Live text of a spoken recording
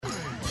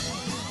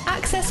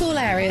Access all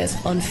areas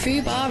on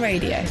Fubar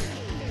Radio.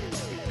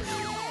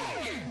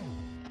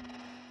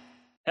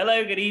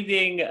 Hello, good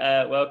evening.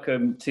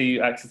 Welcome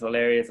to Access all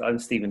areas. I'm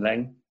Stephen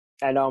Lang.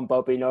 And I'm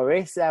Bobby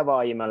Norris. How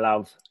are you, my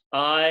love?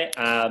 I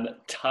am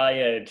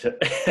tired.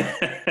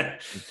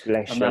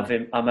 Bless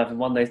you. I'm having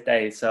one of those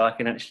days, so I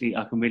can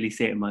really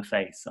see it in my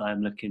face.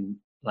 I'm looking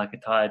like a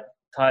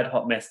tired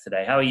hot mess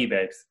today. How are you,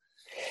 babes?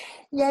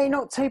 Yeah,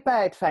 not too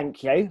bad,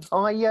 thank you.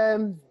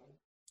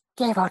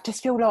 I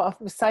just feel like I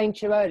was saying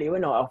to you earlier,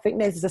 wasn't I think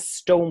there's a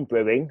storm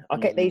brewing. I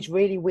get these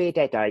really weird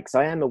headaches.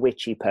 I am a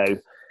witchy poo,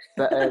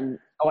 but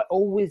I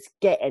always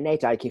get an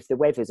headache if the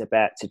weather's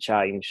about to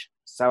change.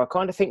 So I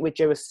kind of think we're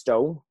due a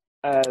storm.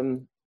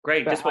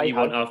 Great, just what you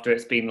want after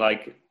it's been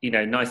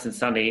nice and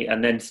sunny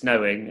and then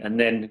snowing and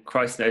then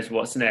Christ knows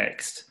what's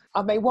next.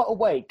 I mean, what a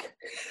week.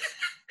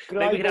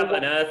 Maybe we could have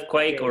an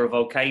earthquake or a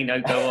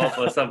volcano go off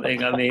or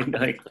something. I mean,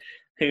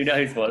 who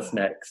knows what's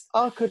next?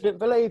 I couldn't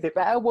believe it,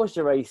 but how was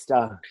your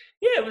Easter?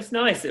 Yeah, it was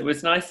nice. It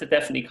was nice to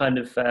definitely kind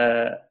of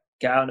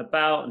get out and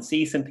about and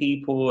see some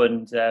people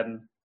and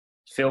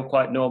feel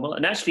quite normal.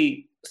 And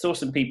actually saw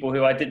some people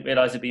who I didn't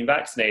realise had been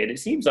vaccinated. It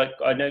seems like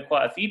I know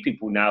quite a few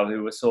people now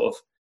who were sort of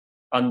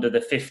under the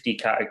 50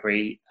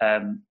 category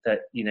that,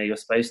 you're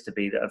supposed to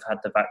be, that have had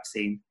the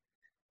vaccine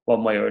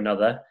one way or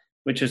another,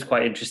 which was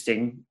quite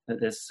interesting that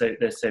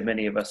there's so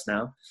many of us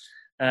now.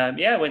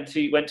 Went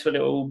to a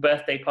little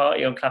birthday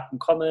party on Clapham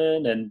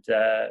Common, and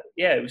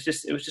it was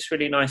just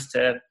really nice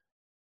to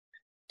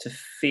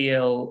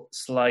feel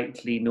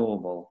slightly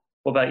normal.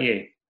 What about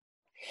you?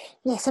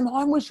 Yes, and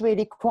mine was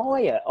really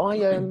quiet.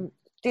 I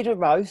did a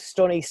roast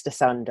on Easter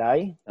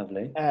Sunday.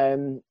 Lovely. I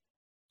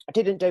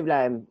didn't do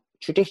lamb.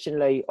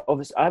 Traditionally,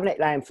 obviously, I haven't had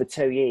lamb for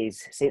 2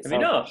 years since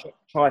I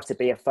tried to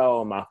be a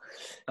farmer.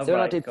 So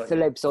when I did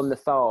celebs on the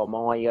farm,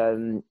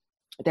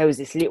 there was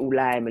this little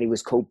lamb and he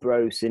was called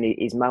Bruce, and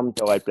his mum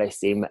died,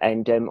 bless him.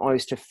 And I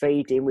used to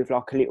feed him with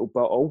like a little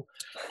bottle.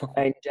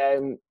 And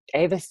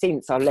ever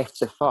since I left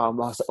the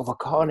farm, I was like, I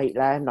can't eat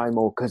lamb no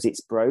more because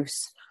it's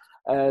Bruce.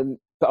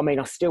 But I mean,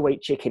 I still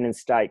eat chicken and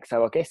steak.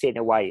 So I guess in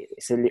a way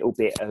it's a little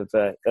bit of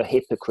a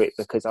hypocrite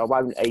because I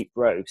won't eat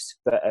Bruce,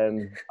 but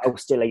I'll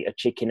still eat a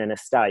chicken and a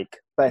steak.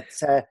 But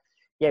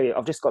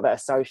I've just got that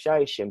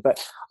association. But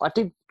I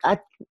had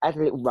a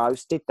little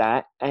roast, did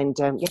that, and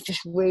just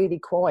really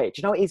quiet.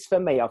 Do you know what it is for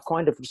me? I've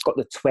kind of just got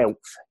the 12th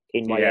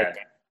in my head,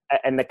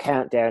 and the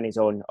countdown is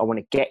on. I want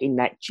to get in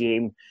that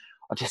gym.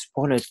 I just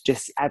want to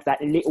just have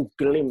that little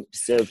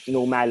glimpse of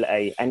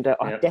normality, and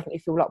I definitely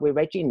feel like we're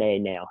edging there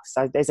now.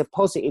 So there's a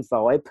positive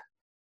vibe.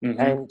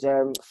 Mm-hmm. And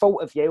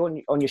thought of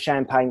you on your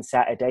Champagne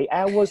Saturday.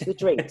 How was the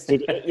drinks?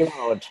 Did it hit you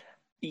hard?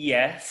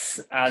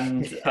 Yes,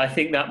 and I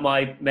think that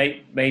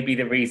may be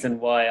the reason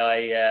why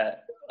I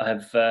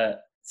have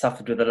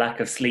suffered with a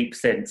lack of sleep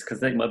since, because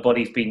I think my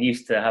body's been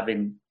used to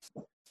having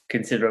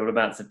considerable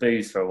amounts of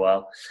booze for a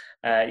while.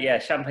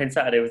 Champagne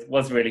Saturday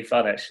was really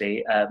fun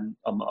actually,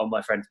 on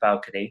my friend's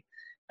balcony.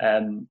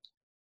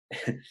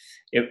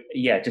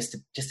 Just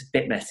a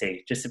bit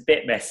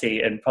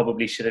messy, and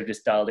probably should have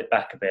just dialed it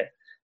back a bit.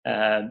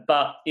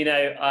 But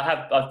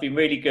I've been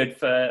really good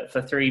for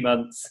 3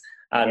 months,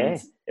 and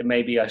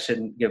maybe I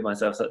shouldn't give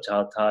myself such a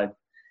hard time.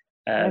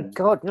 Oh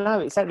God, no!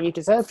 Exactly, you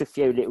deserved a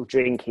few little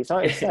drinkies,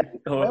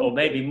 or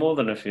maybe more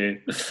than a few.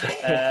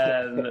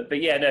 But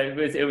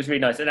it was really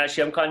nice. And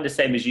actually, I'm kind of the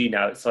same as you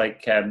now. It's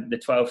like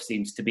the 12th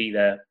seems to be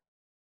the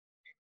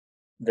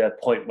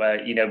point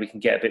where we can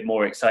get a bit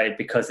more excited,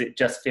 because it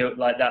just feels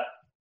like that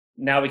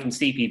now we can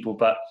see people.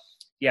 But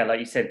like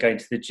you said, going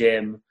to the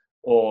gym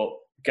or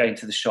going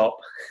to the shop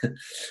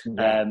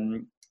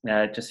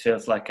just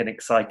feels like an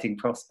exciting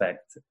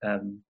prospect.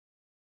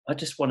 I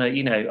just want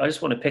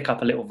to pick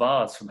up a little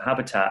vase from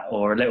Habitat,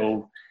 or a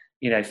little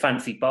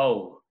fancy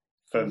bowl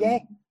from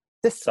the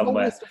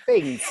somewhere. Smallest of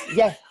things.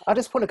 I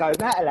just want to go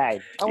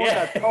Matalan. I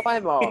want to go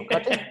Primark. I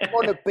just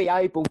want to be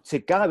able to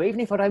go, even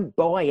if I don't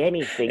buy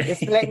anything,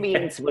 just let me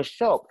into a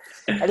shop.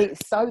 And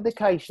it's so the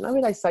case.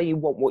 They say you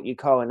want what you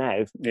can't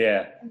have.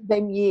 Yeah.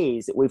 Them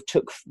years that we've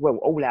took,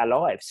 all our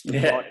lives for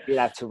not being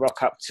able to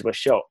rock up to a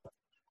shop.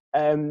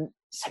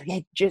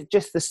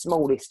 Just the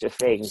smallest of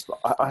things. But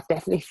I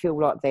definitely feel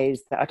like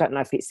there's, I don't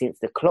know if it's since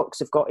the clocks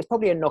have got, it's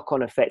probably a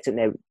knock-on effect in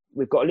there.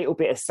 We've got a little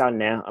bit of sun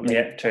now. I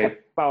mean, true.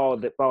 Bar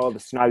the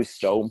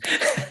snowstorm.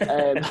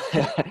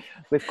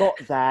 We've got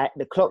that.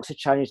 The clocks have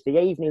changed. The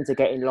evenings are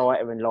getting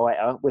lighter and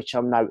lighter, which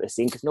I'm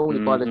noticing, because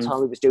normally by the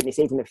time we was doing this,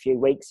 even a few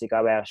weeks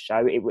ago, our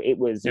show, it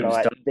was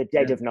like the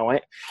dead of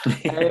night.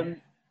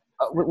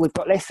 We've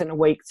got less than a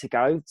week to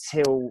go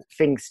till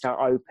things start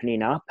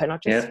opening up, and I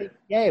just think,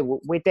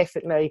 we're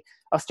definitely.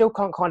 I still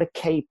can't kind of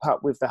keep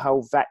up with the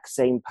whole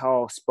vaccine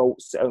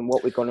passports and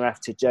what we're going to have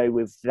to do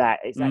with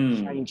that. Is that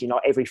changing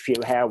like every few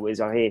hours?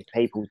 I hear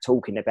people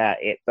talking about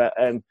it, but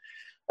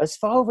as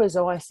far as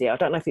I see, I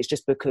don't know if it's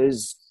just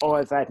because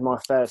I've had my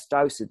first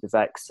dose of the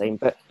vaccine,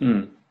 but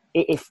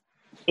if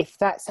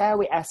that's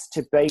how it has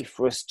to be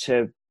for us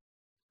to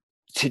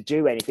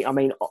do anything, I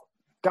mean,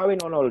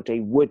 going on holiday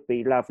would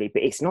be lovely,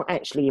 but it's not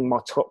actually in my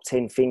top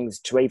 10 things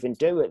to even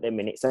do at the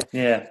minute. So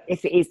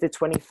if it is the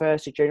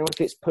 21st of June, or if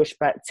it's pushed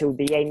back till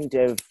the end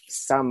of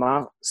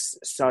summer,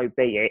 so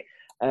be it.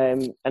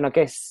 And I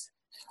guess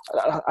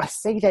I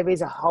see there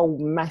is a whole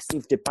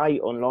massive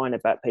debate online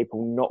about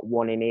people not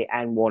wanting it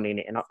and wanting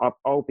it. And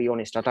I'll be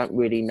honest, I don't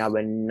really know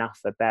enough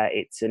about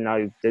it to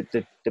know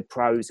the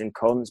pros and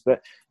cons.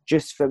 But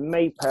just for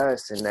me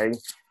personally,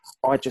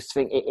 I just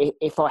think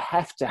if I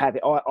have to have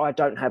it, I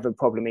don't have a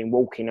problem in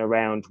walking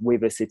around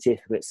with a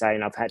certificate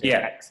saying I've had a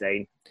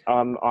vaccine.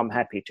 I'm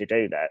happy to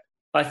do that.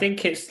 I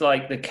think it's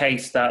like the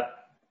case that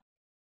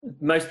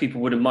most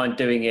people wouldn't mind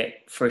doing it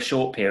for a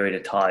short period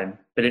of time,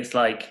 but it's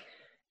like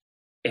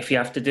if you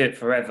have to do it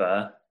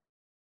forever,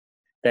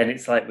 then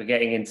it's like we're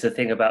getting into the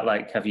thing about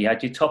like, have you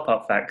had your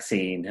top-up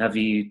vaccine? Have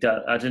you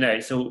done, I don't know.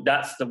 So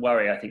that's the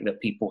worry I think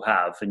that people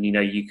have. And, you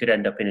know, you could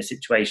end up in a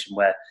situation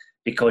where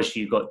because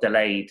you got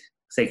delayed,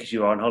 say because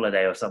you were on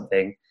holiday or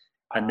something,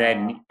 and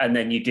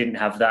then you didn't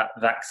have that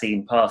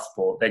vaccine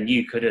passport, then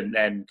you couldn't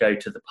then go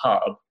to the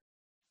pub,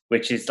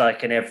 which is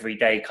like an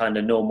everyday kind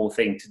of normal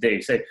thing to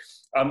do. So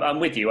I'm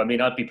with you. I mean,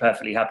 I'd be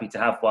perfectly happy to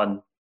have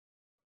one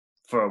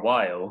for a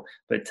while,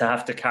 but to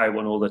have to carry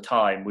one all the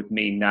time would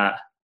mean that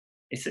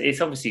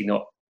it's obviously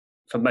not,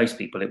 for most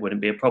people, it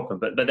wouldn't be a problem,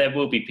 but there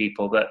will be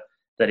people that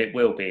it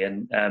will be.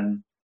 And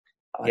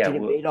I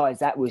didn't realise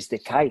that was the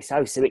case.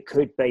 Oh, so it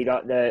could be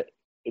like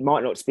it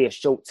might not just be a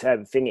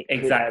short-term thing.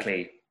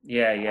 Exactly.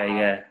 Yeah.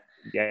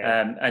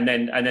 And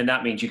then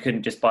that means you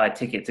couldn't just buy a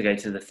ticket to go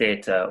to the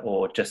theatre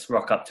or just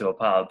rock up to a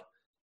pub,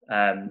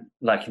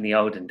 like in the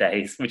olden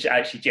days, which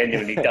actually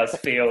genuinely does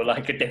feel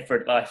like a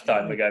different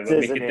lifetime ago when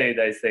we could do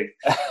those things.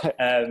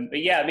 But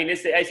yeah, I mean,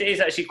 it is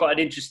actually quite an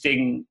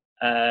interesting,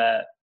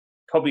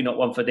 probably not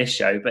one for this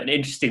show, but an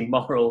interesting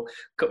moral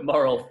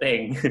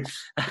thing.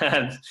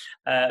 But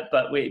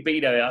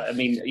you know, I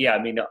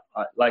mean,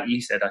 like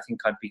you said, I think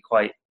I'd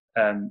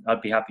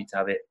be happy to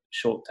have it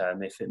short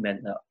term if it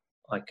meant that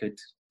I could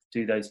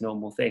do those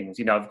normal things.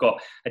 You know, I've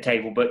got a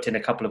table booked in a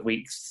couple of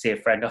weeks to see a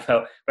friend. I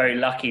felt very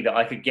lucky that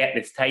I could get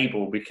this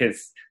table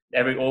because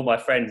all my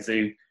friends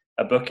who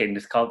are booking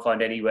just can't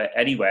find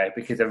anywhere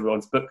because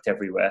everyone's booked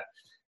everywhere.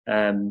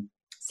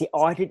 See,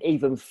 I didn't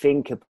even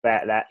think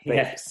about that. But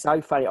it's so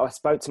funny. I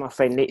spoke to my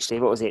friend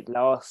literally, what was it,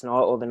 last night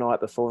or the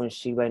night before, and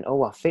she went,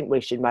 I think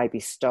we should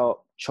maybe start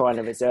trying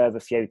to reserve a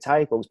few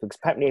tables because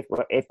apparently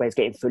everybody's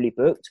getting fully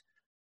booked.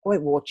 I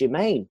went, what do you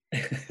mean?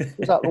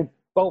 It's like, well,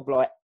 Bob,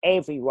 like,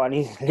 everyone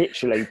is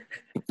literally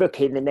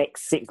booking the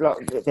next 6, like,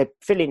 they're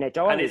filling their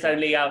diaries. And it's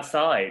only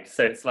outside,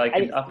 so it's like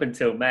up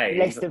until May.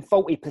 Less than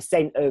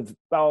 40% of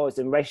bars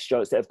and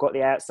restaurants that have got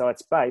the outside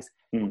space.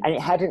 And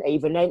it hadn't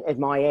even entered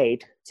my head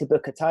to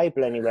book a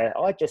table anywhere.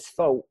 I just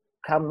thought,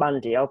 come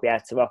Monday, I'll be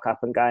able to rock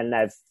up and go and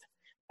have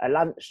a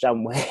lunch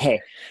somewhere.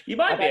 You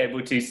might be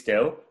able to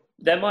still.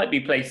 There might be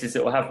places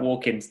that will have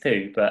walk-ins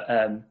too, but...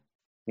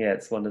 yeah,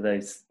 it's one of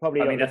those.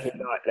 Probably not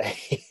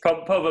likely.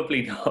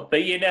 Probably not,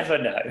 but you never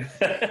know. We've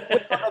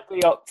got to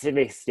be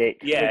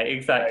optimistic. Yeah,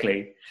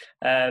 exactly.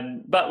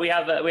 But we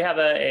have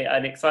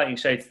an exciting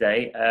show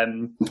today.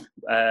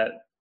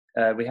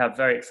 We have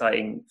very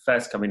exciting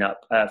first coming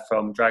up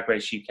from Drag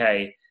Race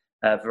UK,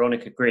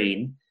 Veronica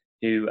Green,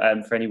 who,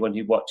 for anyone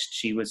who watched,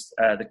 she was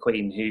the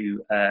queen who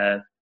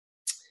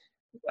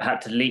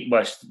had to leave.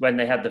 Well, when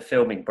they had the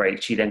filming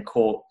break, she then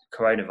caught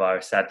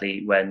coronavirus,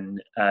 sadly, when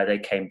they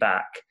came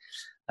back.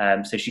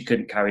 So she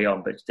couldn't carry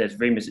on, but there's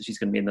rumours that she's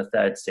going to be in the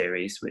third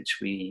series, which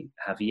we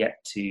have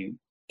yet to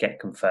get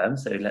confirmed.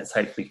 So let's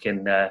hope we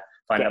can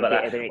find out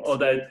about that.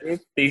 Although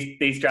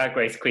these Drag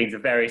Race queens are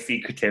very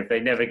secretive. They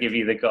never give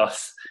you the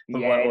goss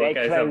of what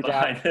goes on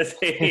behind the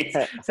scenes.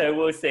 So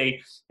we'll see.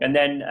 And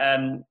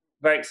then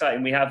very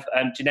exciting, we have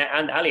Jeanette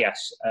and Aliash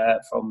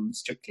from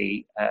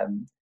Strictly.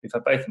 We've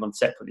had both of them on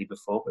separately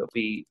before, but it'll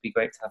be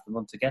great to have them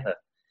on together.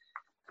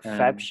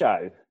 Fab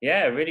show.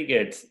 Yeah, really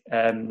good.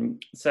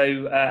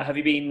 So have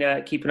you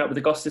been keeping up with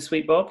the goss this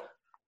week, Bob?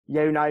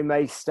 You know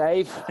me,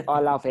 Steve. I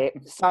love it.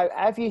 So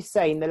have you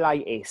seen the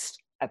latest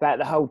about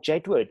the whole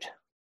Jedward?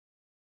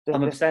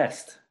 I'm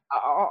obsessed.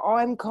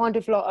 I'm kind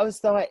of like, I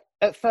was like,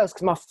 at first,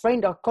 because my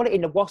friend, I got it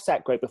in the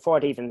WhatsApp group before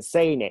I'd even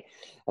seen it.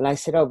 And they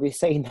said, we've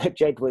seen that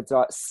Jedward's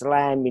like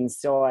slamming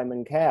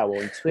Simon Cowell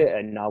on Twitter.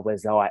 And I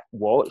was like,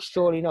 what?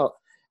 Surely not.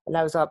 And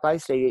that was like,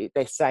 basically,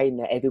 they're saying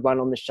that everyone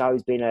on the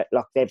show's been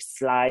like they're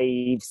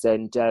slaves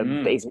and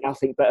that it's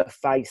nothing but a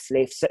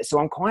facelift. So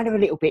I'm kind of a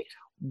little bit,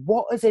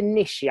 what has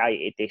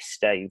initiated this,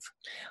 Steve?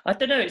 I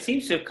don't know. It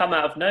seems to have come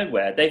out of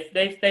nowhere.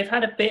 They've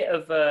had a bit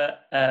of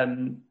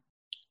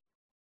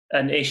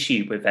an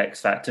issue with X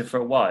Factor for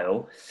a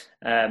while,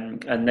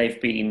 and they've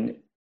been.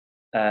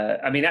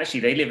 I mean,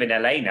 actually, they live in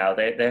LA now.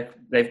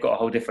 They've got a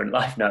whole different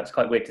life now. It's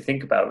quite weird to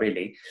think about,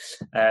 really,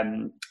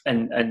 and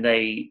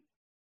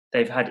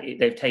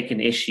they've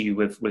taken issue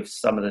with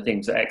some of the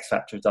things that X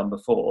Factor has done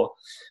before,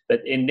 but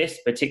in this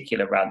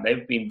particular round,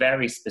 they've been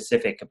very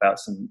specific about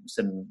some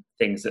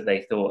things that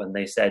they thought, and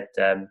they said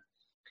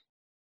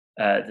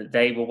that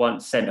they were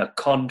once sent a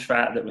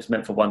contract that was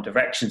meant for One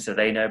Direction, so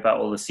they know about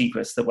all the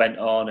secrets that went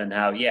on, and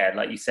how,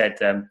 like you said,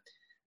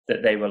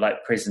 that they were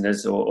like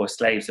prisoners or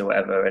slaves or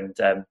whatever, and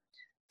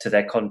to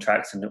their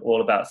contracts, and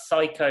all about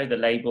Psycho, the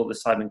label, the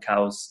Simon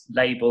Cowell's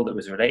label that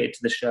was related to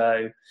the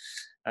show.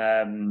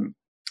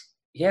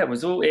 It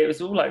was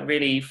all like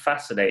really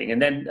fascinating.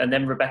 And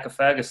then Rebecca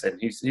Ferguson,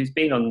 who's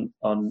been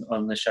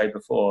on the show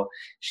before,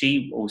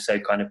 she also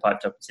kind of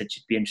piped up and said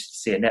she'd be interested to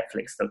see a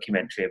Netflix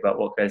documentary about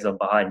what goes on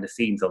behind the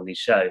scenes on these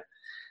shows.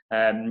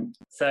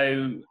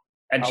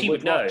 She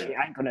would know.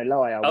 I ain't gonna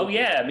lie.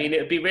 I mean, it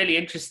would be really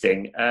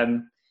interesting.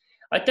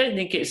 I don't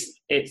think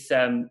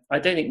I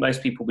don't think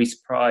most people will be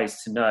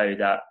surprised to know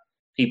that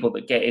people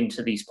that get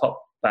into these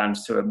pop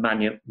bands through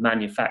a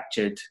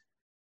manufactured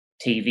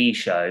TV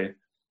show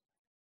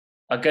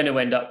are going to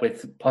end up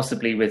with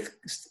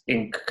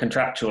in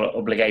contractual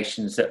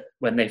obligations that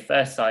when they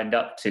first signed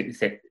up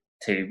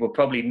to were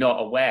probably not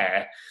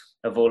aware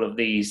of all of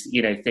these,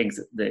 things,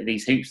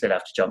 these hoops they'll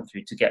have to jump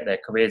through to get their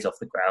careers off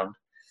the ground.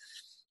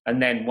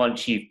 And then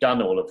once you've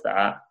done all of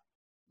that,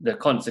 the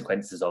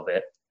consequences of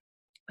it,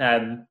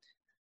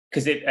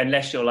 because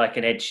unless you're like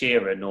an Ed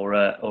Sheeran or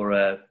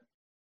a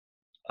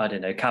I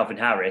don't know, Calvin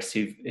Harris,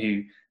 who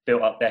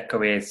built up their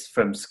careers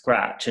from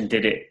scratch and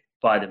did it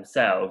by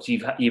themselves,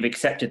 you've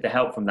accepted the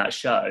help from that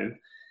show.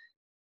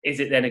 Is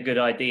it then a good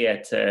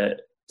idea to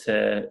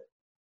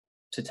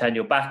turn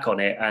your back on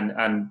it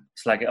and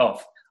slag it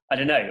off? I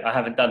don't know. I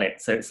haven't done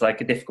it, so it's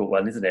like a difficult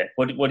one, isn't it?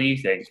 What do you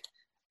think?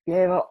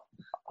 Yeah, well,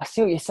 I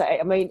see what you're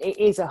saying. I mean, it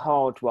is a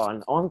hard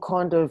one. I'm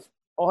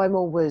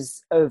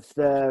always of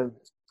the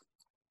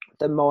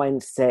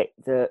mindset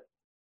that,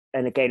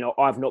 and again,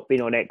 I've not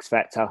been on X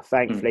Factor,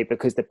 thankfully,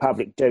 because the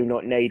public do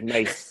not need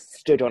me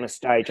stood on a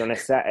stage on a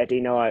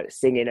Saturday night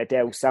singing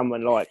Adele,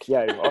 Someone Like You,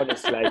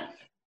 honestly.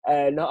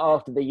 Not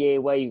after the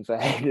year we've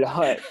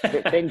like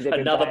things have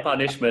been another bad.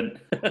 Punishment.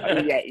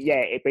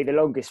 yeah, it'd be the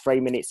longest 3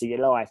 minutes of your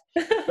life.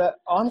 But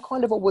I'm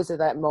kind of always of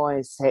that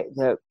mindset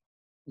that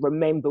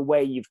remember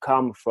where you've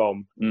come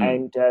from.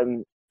 And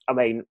I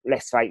mean,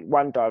 let's say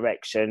One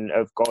Direction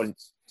have gone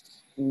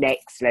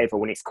next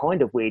level, and it's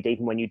kind of weird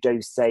even when you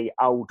do see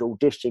old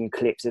audition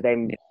clips of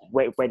them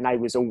when they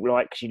was all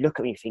like, because you look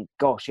at me and think,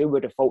 gosh, who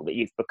would have thought that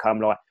you've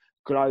become like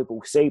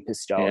global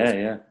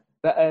superstars?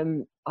 But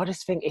I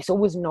just think it's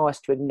always nice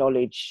to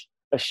acknowledge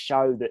a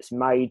show that's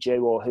made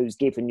you or who's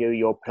given you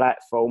your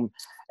platform.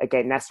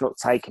 Again, that's not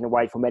taken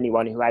away from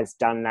anyone who has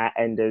done that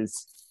and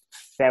has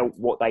felt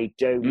what they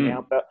do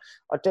now, but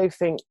I do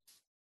think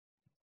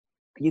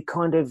you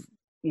kind of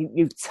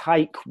you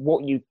take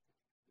what you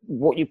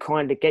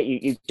kind of get.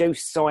 You do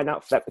sign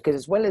up for that, because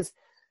as well as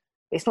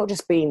it's not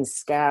just being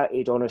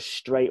scouted on a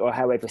street, or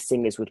however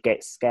singers would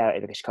get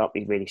scouted, because you can't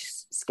be really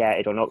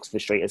scouted on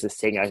Oxford Street as a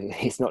singer.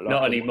 It's not like...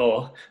 Not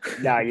anymore.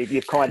 No,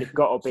 you've kind of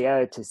got to be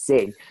heard to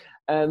sing.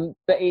 But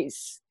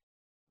it's...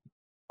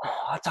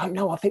 I don't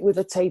know. I think with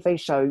a TV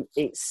show,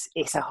 it's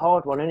a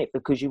hard one, isn't it?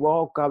 Because you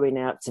are going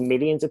out to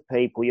millions of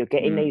people. You're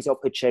getting these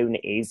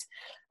opportunities.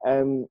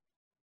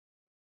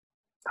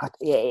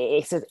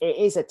 It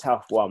is a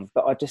tough one,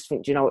 but I just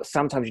think, what?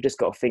 Sometimes you just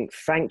got to think,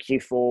 thank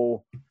you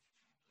for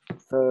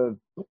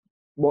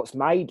what's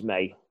made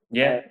me.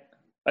 Yeah,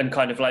 and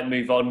kind of like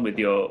move on with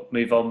your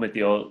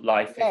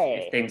life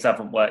if things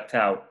haven't worked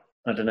out.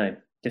 I don't know,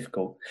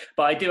 difficult.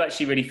 But I do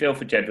actually really feel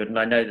for Jedward, and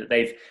I know that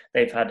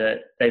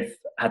they've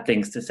had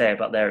things to say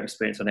about their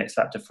experience on X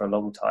Factor for a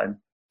long time.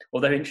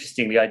 Although,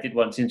 interestingly, I did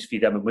once interview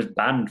them and was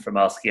banned from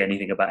asking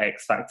anything about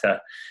X Factor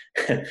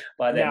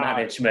by their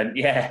management.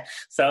 Yeah.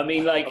 So, I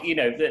mean, like,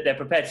 they're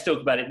prepared to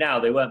talk about it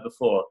now. They weren't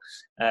before.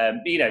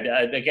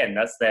 Again,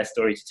 that's their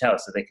story to tell,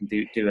 so they can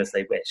do as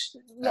they wish.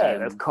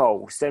 Yeah, of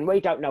course. And we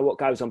don't know what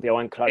goes on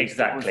behind closed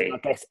doors. Exactly. I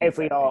guess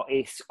every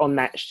artist on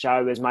that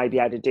show has maybe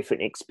had a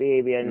different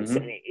experience,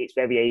 and it's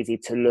very easy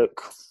to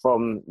look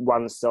from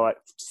one side,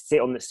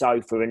 sit on the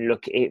sofa and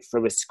look at it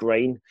through a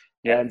screen.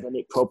 Than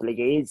it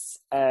probably is.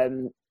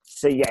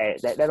 So yeah,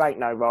 there ain't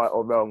no right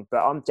or wrong, but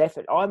I'm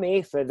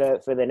here for the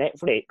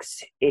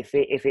Netflix if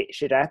it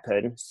should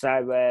happen.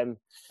 So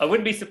I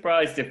wouldn't be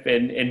surprised if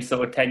in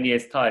sort of 10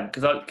 years' time,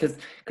 because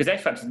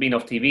X Factor's been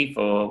off TV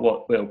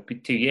for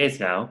 2 years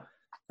now,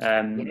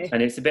 and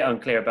it's a bit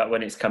unclear about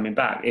when it's coming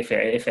back, if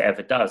it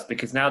ever does,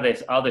 because now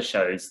there's other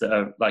shows that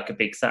are like a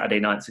big Saturday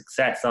night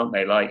success, aren't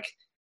they? Like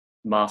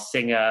Masked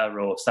Singer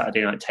or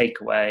Saturday Night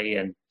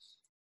Takeaway and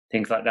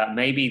things like that.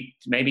 Maybe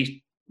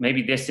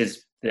this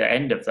is the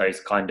end of those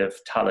kind of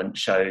talent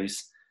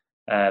shows,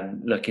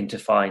 looking to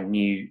find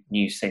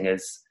new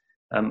singers.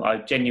 I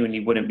genuinely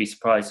wouldn't be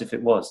surprised if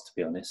it was, to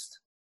be honest.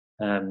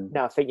 No,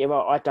 I think you're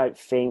right. I don't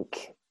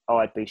think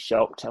I'd be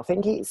shocked. I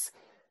think it's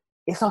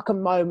like a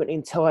moment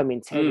in time in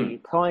telly. You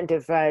kind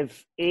of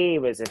have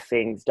eras of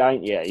things,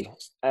 don't you?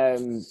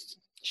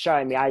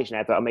 Showing me age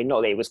now, but I mean, not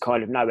that it was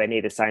kind of nowhere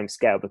near the same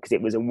scale because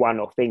it was a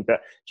one-off thing.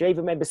 But do you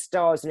even remember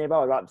Stars in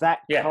Evolve, like that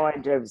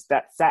kind of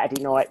that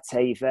Saturday night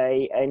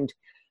TV? And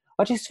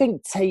I just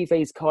think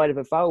TV's kind of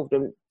evolved,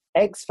 and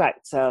X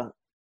Factor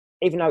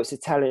even though it's a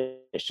talent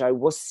show,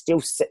 was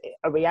still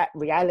a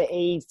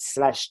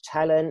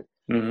reality/talent.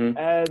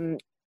 Mm-hmm.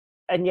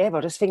 And yeah,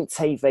 I just think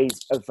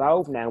TV's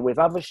evolved now with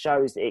other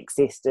shows that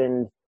exist,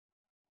 and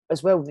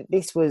as well,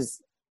 this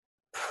was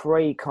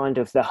pre kind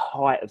of the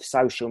height of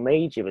social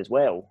media as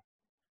well.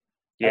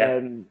 Yeah.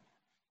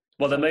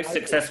 Well, the most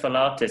successful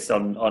artists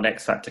on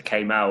X Factor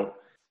came out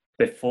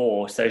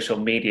before social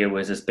media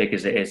was as big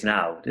as it is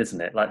now,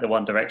 isn't it? Like the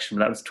One Direction,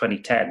 that was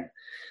 2010.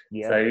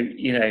 Yeah. So,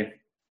 you know,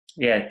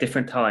 yeah,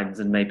 different times,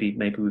 and maybe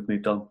we've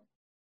moved on.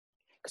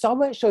 Because I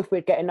weren't sure if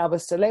we'd get another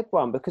celeb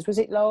one, because was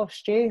it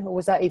last year, or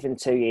was that even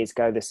 2 years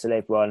ago, the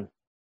celeb one?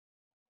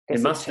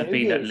 It must have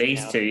been at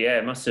least now. 2 years. Yeah,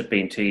 it must have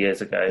been 2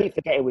 years ago. I keep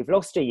forgetting we've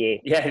lost a year.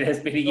 Yeah, there's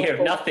been a year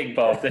of nothing,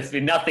 Bob. There's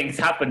been nothing's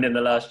happened in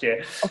the last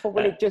year. I thought,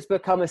 well, it'd just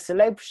become a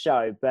celeb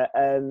show, but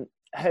who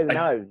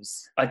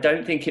knows? I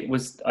don't think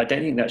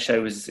that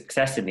show was a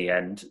success in the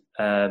end.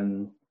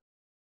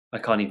 I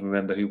can't even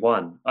remember who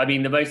won. I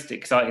mean, the most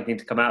exciting thing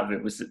to come out of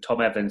it was that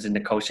Tom Evans and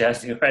Nicole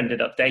Scherzinger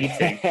ended up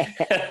dating.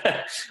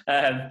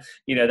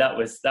 You know, that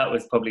was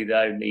probably the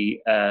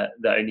only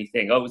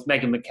thing. Oh, it was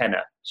Megan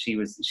McKenna. She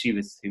was who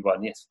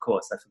won. Yes, of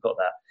course, I forgot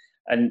that.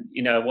 And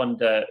you know, I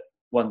wonder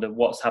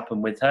what's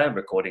happened with her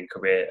recording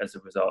career as a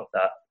result of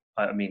that.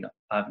 I mean,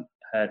 I haven't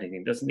heard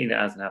anything. Doesn't mean it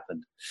hasn't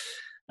happened.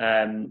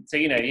 So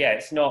you know, yeah,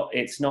 it's not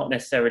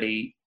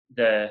necessarily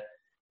the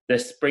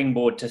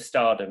springboard to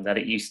stardom that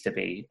it used to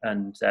be,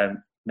 and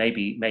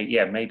maybe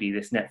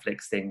this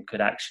Netflix thing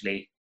could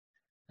actually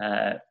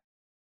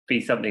be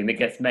something that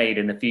gets made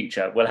in the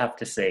future. We'll have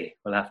to see.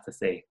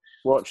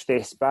 Watch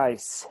this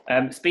space.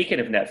 Speaking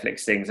of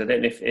Netflix things, I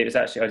don't know if it was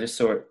actually, I just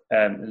saw it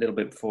a little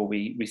bit before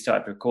we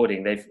started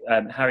recording. They've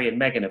Harry and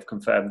Meghan have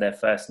confirmed their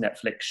first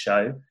Netflix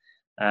show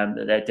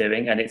that they're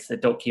doing, and it's a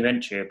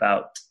documentary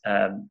about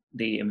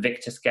the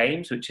Invictus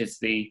Games, which is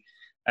the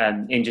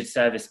injured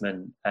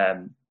servicemen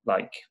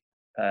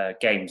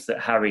games that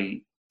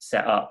Harry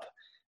set up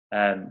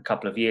a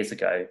couple of years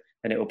ago,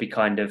 and it will be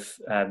kind of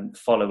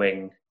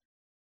following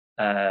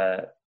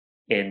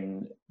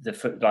in the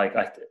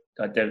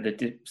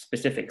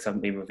specifics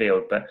haven't been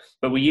revealed, but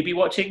will you be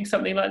watching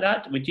something like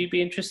that? Would you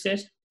be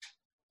interested?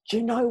 Do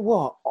you know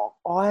what?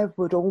 I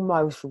would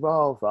almost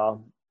rather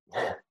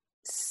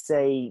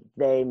see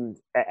them,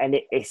 and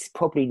it's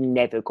probably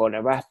never going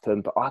to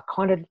happen, but I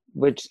kind of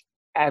would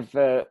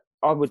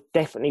I would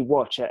definitely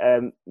watch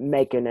a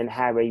Meghan and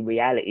Harry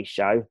reality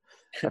show.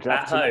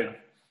 At home?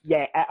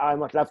 Yeah, at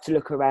home. I'd love to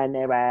look around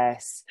their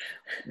ass,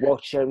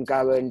 watch them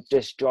go and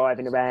just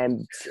driving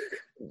around.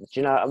 Do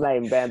you know what I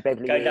mean? Around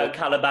Beverly Hills. Go down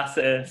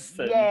Calabasas.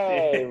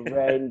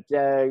 And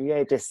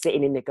just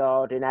sitting in the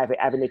garden,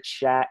 having a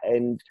chat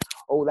and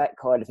all that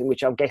kind of thing,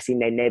 which I'm guessing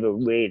they're never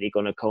really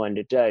going to kind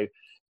of do.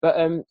 But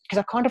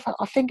because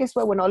I think as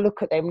well, when I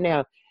look at them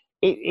now,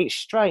 it's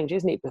strange,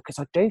 isn't it? Because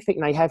I do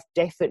think they have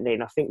definitely,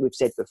 and I think we've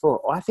said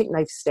before, I think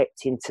they've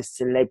stepped into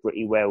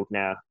celebrity world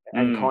now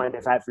and kind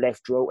of have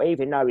left Raw,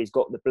 even though he's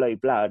got the blue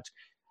blood.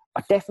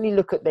 I definitely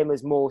look at them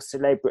as more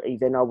celebrity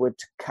than I would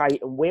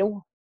Kate and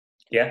Will.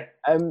 Yeah.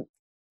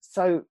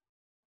 So,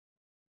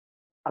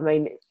 I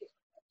mean,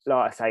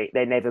 like I say,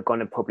 they're never going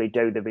to probably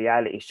do the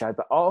reality show,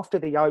 but after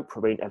the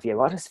Oprah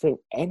interview, I just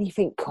think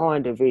anything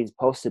kind of is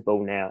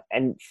possible now.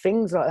 And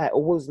things like that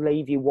always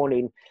leave you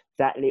wanting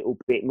that little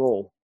bit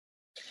more.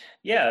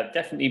 Yeah,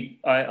 definitely.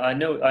 I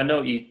know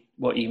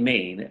what you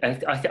mean.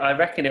 I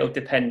reckon it'll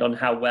depend on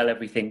how well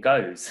everything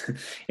goes.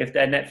 If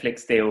their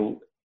Netflix deal,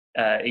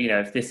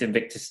 if this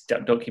Invictus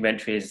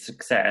documentary is a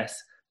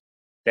success,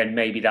 then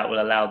maybe that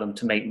will allow them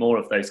to make more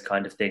of those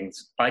kind of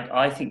things.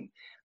 I think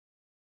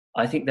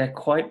they're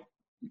quite,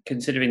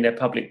 considering their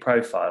public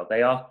profile,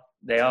 they are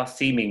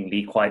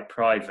seemingly quite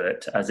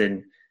private, as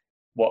in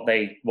what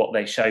they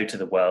show to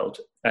the world.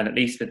 And at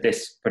least with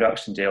this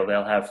production deal,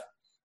 they'll have.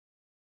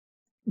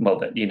 Well,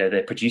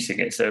 they're producing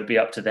it, so it'll be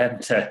up to them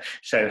to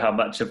show how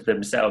much of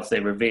themselves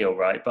they reveal,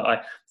 right?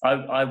 But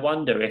I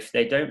wonder if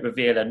they don't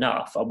reveal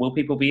enough, will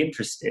people be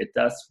interested?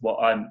 That's what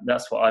I'm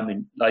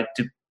in. Like,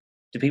 do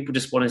people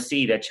just want to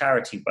see their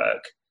charity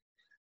work?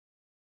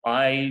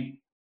 I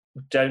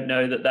don't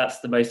know that that's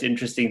the most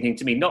interesting thing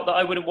to me. Not that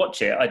I wouldn't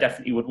watch it. I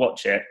definitely would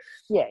watch it.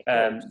 Yeah.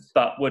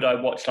 But would I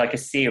watch like a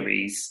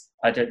series?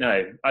 I don't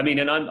know. I mean,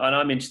 and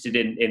I'm interested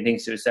in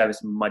things to do with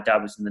service. My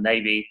dad was in the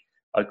Navy.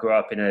 I grew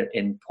up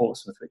in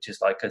Portsmouth, which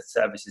is like a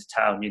services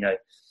town.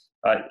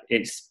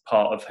 It's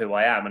part of who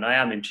I am, and I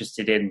am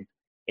interested in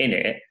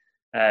it.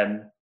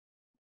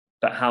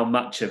 But how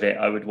much of it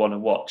I would want to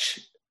watch,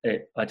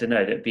 I don't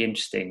know. That'd be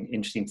interesting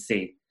to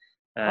see.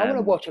 I want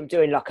to watch them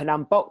doing like an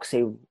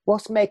unboxing.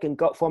 What's Meghan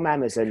got from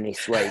Amazon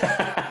this week?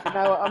 You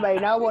know what I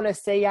mean? I want to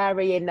see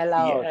Harry in the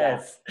larder.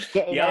 Yes.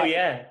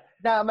 Yeah.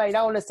 No, I mean,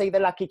 I want to see the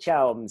Lucky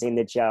Charms in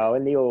the jar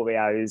and the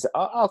Oreos.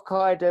 I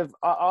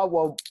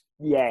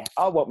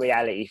want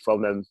reality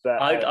from them.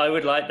 But I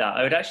would like that.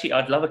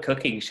 I'd love a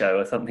cooking show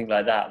or something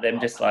like that.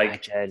 Them just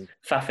like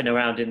faffing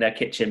around in their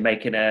kitchen,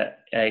 making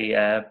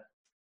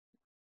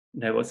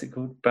what's it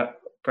called?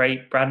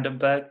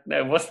 Brandenburg?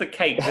 No, what's the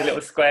cake? The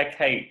little square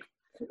cake.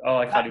 Oh,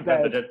 I can't even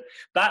remember.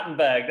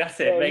 Battenberg, that's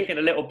it. Yeah, making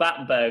a little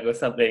Battenberg or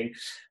something.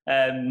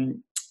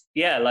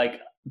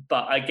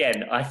 But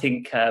again, I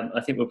think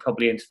we're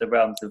probably into the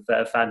realms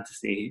of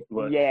fantasy.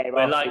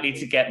 We're likely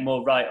to get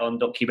more right on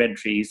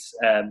documentaries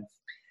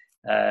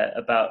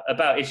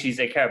about issues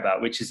they care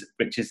about, which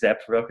is their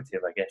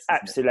prerogative, I guess.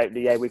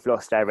 Absolutely, yeah. We've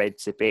lost our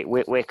heads a bit.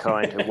 We're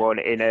kind of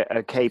wanting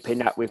a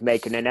keeping up with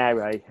Meghan and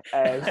Harry,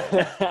 and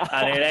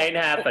it ain't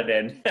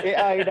happening. It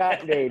ain't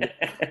happening.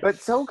 But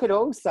talking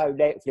also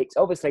Netflix,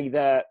 obviously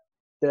the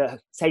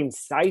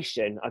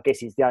sensation, I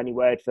guess, is the only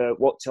word for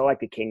what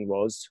Tiger King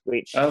was.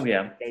 Which,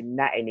 and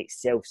that in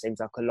itself seems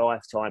like a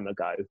lifetime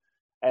ago.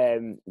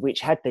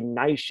 Which had the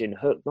nation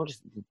hooked, not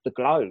just the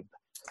globe.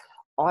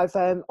 I've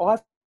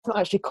not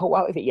actually caught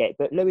up with it yet,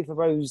 but Louis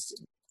Theroux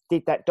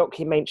did that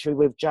documentary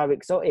with Joe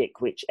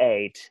Exotic, which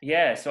aired.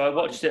 Yeah, so I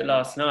watched it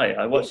last night.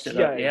 I watched it.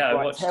 Tell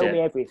me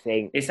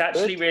everything. It's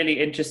actually really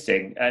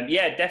interesting.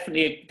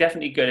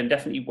 Definitely good and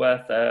definitely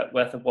worth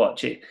a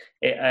watch.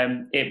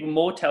 It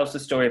more tells the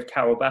story of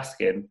Carol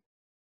Baskin,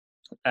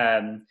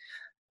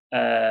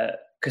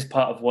 because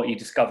part of what you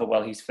discover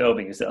while he's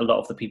filming is that a lot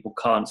of the people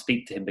can't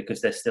speak to him because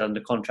they're still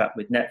under contract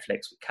with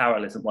Netflix. But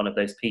Carol isn't one of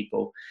those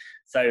people.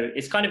 So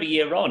it's kind of a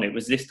year on. It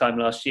was this time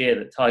last year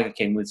that Tiger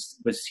King was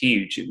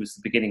huge. It was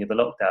the beginning of the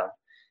lockdown.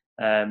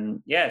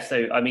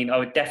 So I mean, I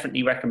would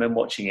definitely recommend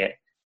watching it.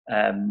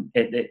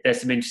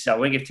 There's some interesting. I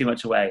won't give too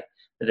much away,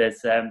 but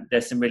there's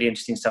some really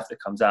interesting stuff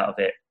that comes out of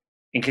it,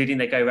 including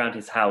they go around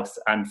his house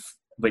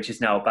which is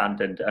now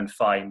abandoned, and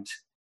find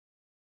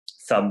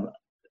some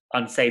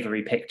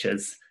unsavory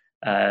pictures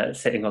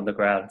sitting on the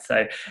ground.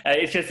 So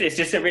it's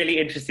just a really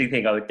interesting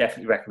thing. I would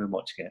definitely recommend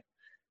watching it.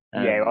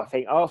 I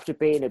think after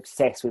being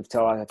obsessed with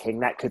Tiger King,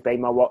 that could be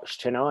my watch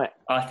tonight.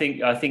 I think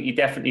you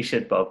definitely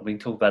should, Bob. We can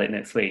talk about it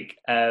next week.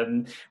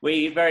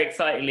 We very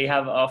excitedly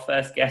have our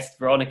first guest,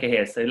 Veronica,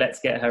 here, so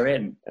let's get her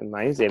in.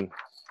 Amazing.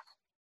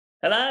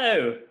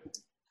 Hello.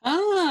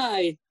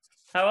 Hi.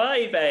 How are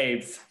you,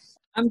 babes?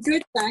 I'm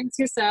good, thanks.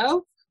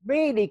 Yourself?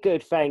 Really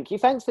good, thank you.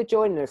 Thanks for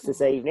joining us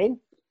this evening.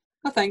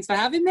 Well, thanks for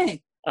having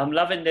me. I'm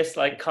loving this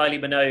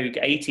Kylie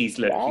Minogue 80s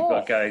look you've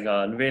got going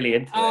on. Really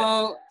into it.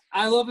 Oh,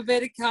 I love a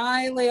bit of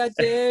Kylie, I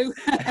do.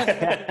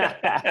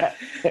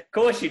 Of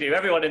course you do.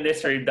 Everyone in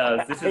this room does.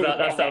 That's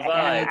our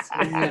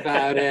vibe.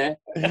 About it.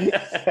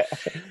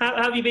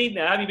 How have you been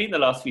there? How have you been the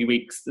last few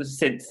weeks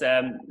since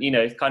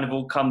it's kind of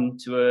all come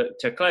to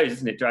a close,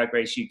 isn't it? Drag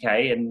Race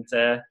UK, and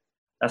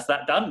that's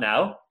that done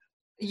now.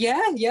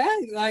 Yeah.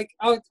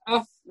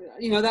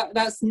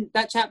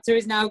 That chapter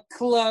is now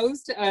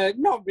closed.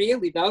 Not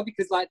really though,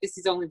 because this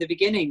is only the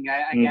beginning.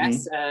 I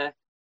guess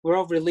we're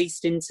all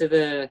released into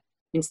the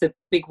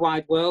big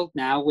wide world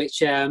now,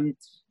 which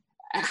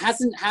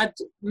hasn't had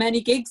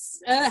many gigs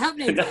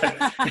happening.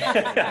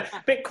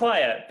 bit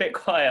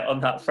quiet on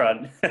that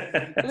front.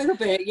 A little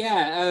bit,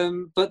 yeah.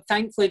 But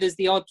thankfully, there's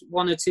the odd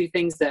one or two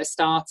things that are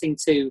starting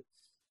to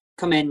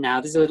come in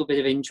now. There's a little bit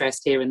of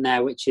interest here and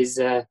there, which is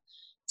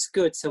it's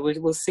good. So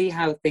we'll see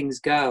how things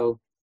go.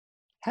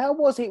 How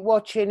was it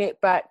watching it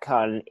back,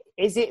 Con?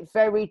 Is it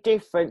very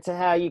different to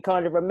how you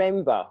kind of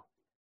remember?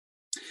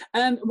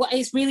 Well,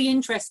 it's really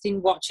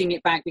interesting watching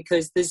it back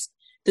because there's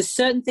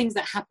certain things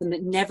that happen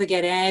that never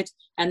get aired,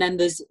 and then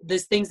there's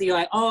things that you're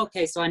like, oh,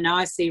 okay, so now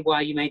I see why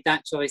you made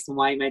that choice and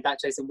why you made that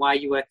choice and why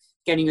you were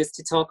getting us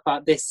to talk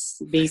about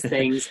these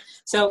things.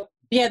 So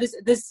yeah,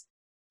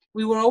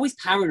 we were always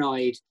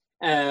paranoid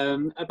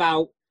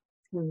about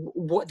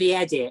what the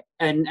edit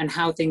and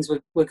how things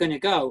were going to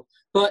go.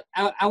 But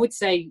I would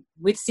say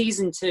with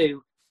season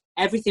 2,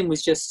 everything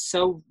was just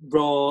so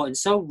raw and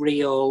so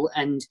real,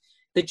 and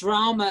the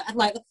drama,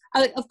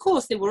 of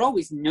course, they were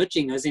always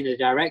nudging us in a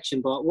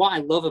direction. But what I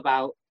love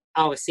about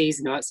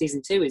season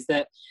 2, is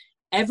that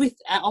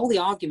all the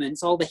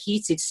arguments, all the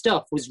heated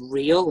stuff was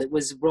real. It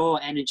was raw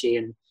energy,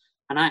 and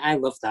I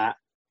love that.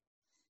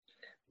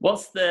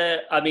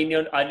 I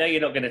know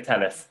you're not going to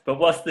tell us, but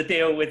what's the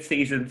deal with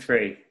season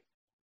 3?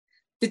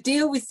 The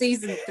deal with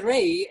season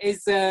 3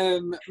 is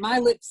my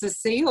lips are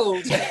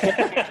sealed.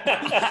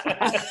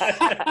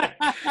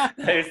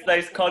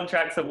 those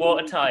contracts are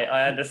watertight,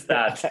 I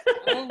understand.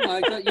 Oh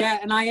my God, yeah,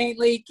 and I ain't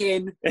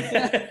leaking.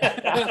 Okay,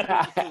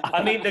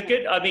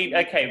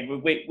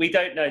 we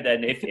don't know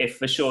then if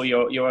for sure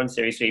you're on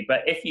series 3,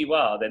 but if you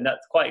are, then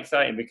that's quite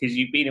exciting because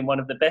you've been in one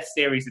of the best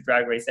series of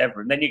Drag Race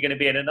ever, and then you're going to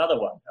be in another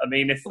one. I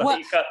mean, it's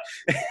like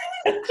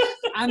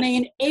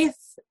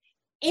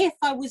If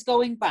I was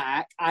going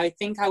back, I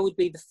think I would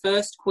be the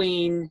first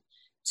queen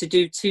to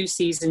do 2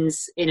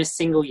 seasons in a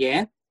single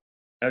year.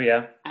 Oh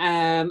yeah.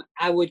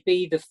 I would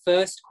be the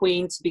first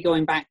queen to be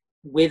going back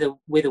with a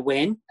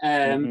win.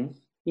 I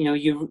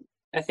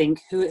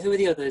think who are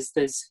the others?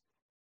 There's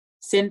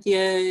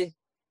Cynthia,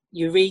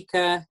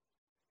 Eureka.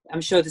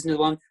 I'm sure there's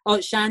another one. Oh,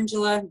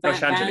 Shangela,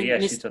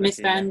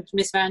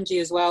 Miss Vanjie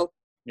as well.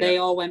 Yeah. They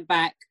all went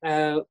back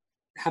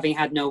having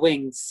had no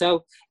wings.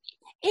 So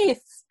if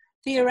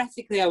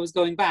theoretically I was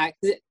going back,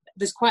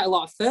 there's quite a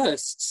lot of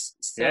firsts.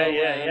 So,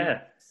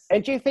 yeah.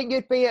 And do you think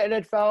you'd be at an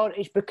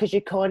advantage because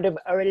you kind of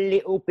are a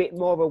little bit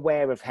more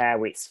aware of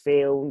how it's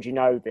filmed, you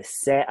know, the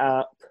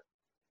setup?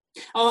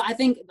 Oh, I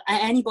think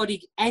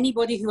anybody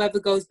who ever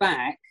goes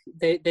back,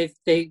 they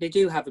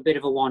do have a bit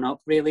of a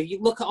one-up, really.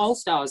 You look at All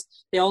Stars;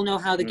 they all know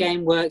how the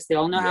game works. They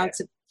all know how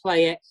to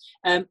play it.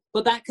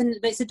 But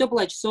it's a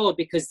double-edged sword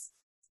because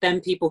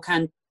then people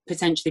can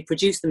potentially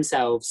produce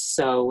themselves.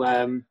 So,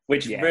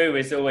 which Rue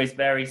is always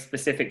very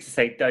specific to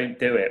say, don't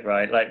do it,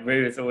 right? Like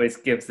Rue always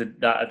gives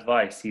that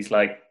advice. He's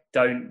like,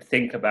 don't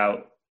think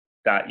about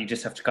that. You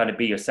just have to kind of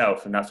be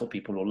yourself, and that's what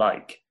people will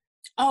like.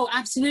 Oh,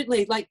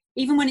 absolutely. Like,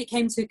 even when it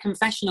came to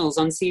confessionals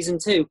on season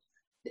 2,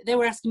 they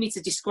were asking me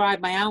to describe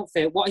my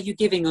outfit. What are you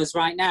giving us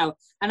right now?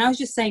 And I was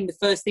just saying the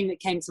first thing that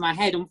came to my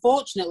head.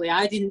 Unfortunately,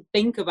 I didn't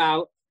think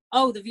about,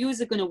 the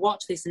viewers are going to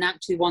watch this and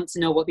actually want to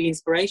know what the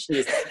inspiration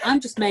is. I'm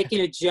just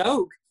making a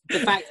joke. The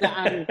fact that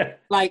I'm,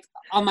 like,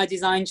 on my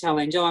design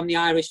challenge, I'm the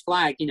Irish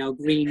flag, you know,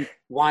 green,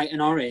 white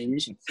and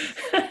orange.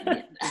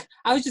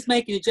 I was just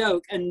making a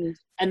joke and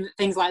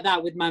things like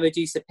that with my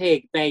Medusa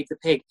pig, Babe the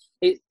pig.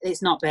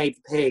 It's not Babe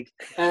the pig.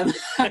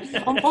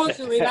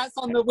 Unfortunately, that's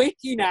on the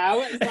wiki now.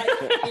 It's like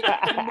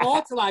it's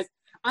immortalised.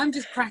 I'm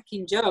just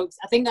cracking jokes.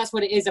 I think that's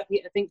what it is. I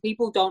think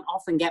people don't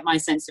often get my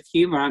sense of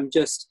humour.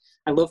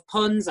 I love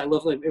puns. I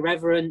love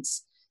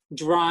irreverence,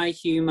 dry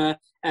humour,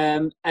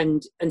 and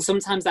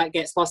sometimes that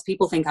gets lost.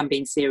 People think I'm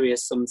being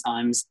serious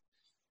sometimes.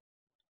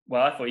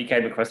 Well, I thought you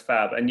came across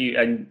fab, and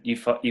you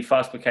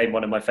fast became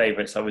one of my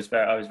favourites. I was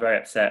very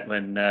upset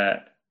when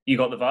you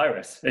got the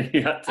virus.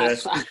 You had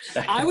to...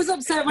 I was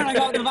upset when I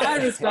got the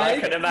virus, babe. I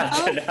can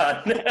imagine.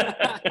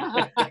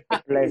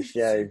 Bless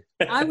you.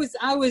 I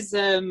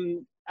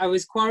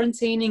was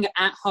quarantining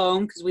at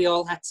home because we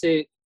all had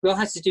to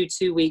do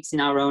 2 weeks in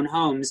our own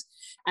homes,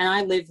 and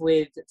I live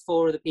with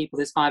 4 other people.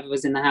 There's 5 of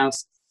us in the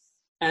house,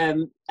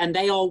 and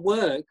they all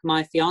work.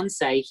 My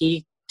fiance,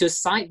 he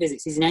does site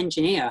visits. He's an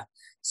engineer.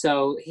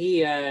 So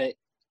he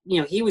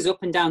was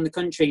up and down the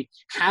country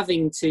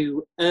having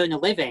to earn a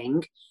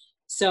living.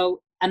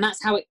 So, and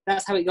that's how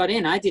it got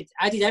in. I did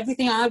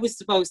everything I was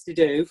supposed to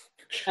do.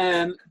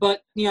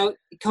 But, you know,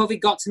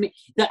 COVID got to me.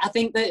 I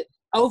think that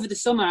over the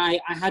summer, I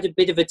had a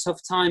bit of a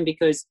tough time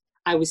because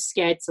I was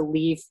scared to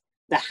leave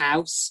the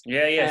house.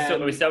 Yeah. So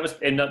that was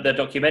in the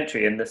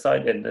documentary in the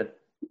side in the.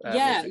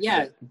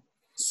 Yeah.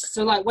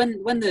 So like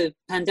when the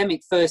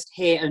pandemic first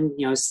hit and,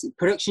 you know,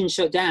 production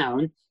shut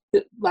down,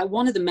 like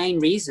one of the main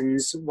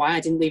reasons why I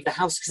didn't leave the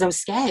house because I was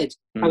scared.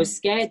 I was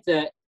scared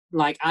that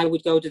like I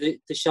would go to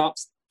the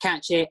shops,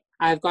 catch it.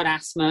 I've got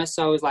asthma,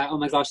 so I was like, oh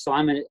my gosh, so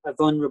I'm a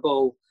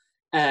vulnerable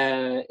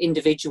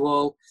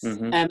individual.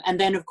 And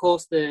then of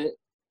course the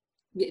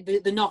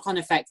knock-on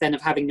effect then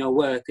of having no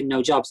work and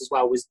no jobs as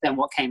well was then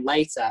what came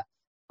later.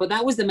 But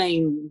that was the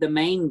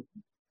main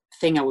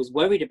thing I was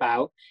worried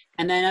about.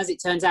 And then as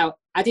it turns out,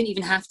 I didn't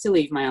even have to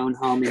leave my own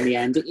home in the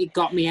end. It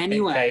got me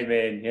anyway. It came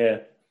in, yeah.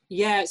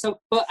 Yeah, so,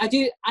 but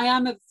I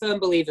am a firm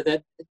believer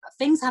that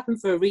things happen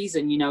for a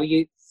reason, you know,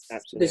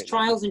 there's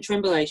trials and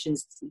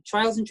tribulations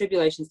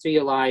through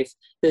your life.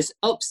 There's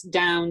ups,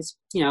 downs,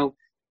 you know,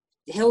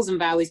 hills and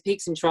valleys,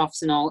 peaks and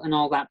troughs and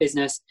all that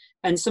business.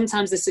 And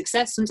sometimes there's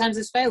success, sometimes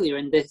there's failure.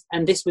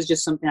 And this was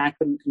just something I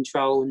couldn't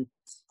control. And,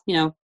 you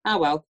know,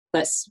 well,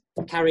 let's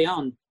carry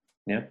on.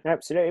 Yeah,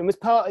 absolutely. It was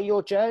part of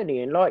your journey.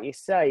 And like you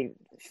say,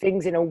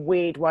 things in a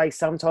weird way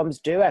sometimes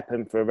do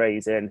happen for a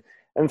reason.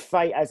 And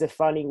fate has a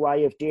funny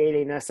way of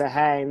dealing us a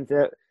hand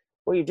that,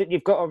 well,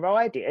 you've got to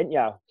ride it, haven't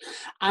you?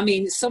 I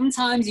mean,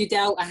 sometimes you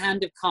dealt a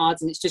hand of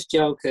cards and it's just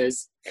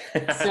jokers.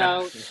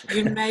 So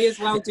you may as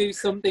well do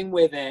something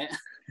with it.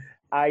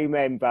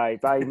 Amen,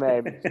 babe,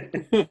 amen.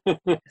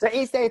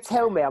 So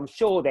tell me, I'm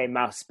sure there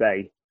must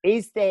be,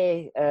 is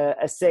there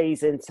a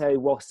season 2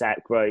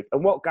 WhatsApp group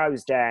and what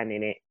goes down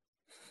in it?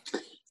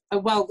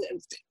 Well,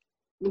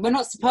 we're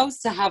not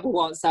supposed to have a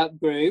WhatsApp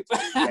group.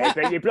 Yeah,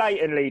 but you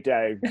blatantly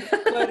do.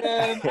 But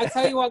I'll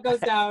tell you what goes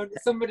down.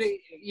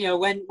 Somebody, you know,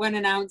 when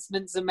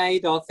announcements are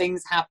made or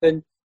things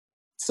happen,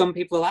 some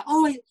people are like,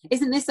 oh,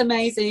 isn't this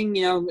amazing?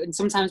 You know, and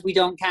sometimes we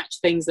don't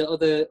catch things that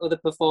other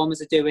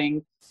performers are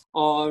doing,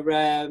 or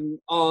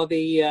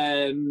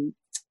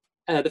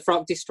the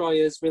Frog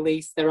Destroyers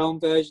release their own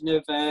version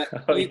of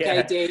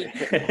UKD.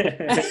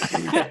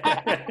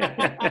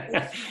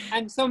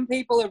 And some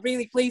people are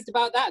really pleased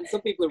about that, and some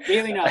people are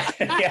really not.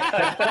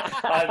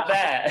 I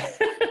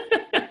bet.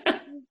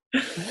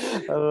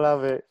 I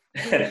love it.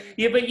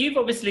 Yeah, but you've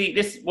obviously,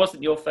 this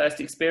wasn't your first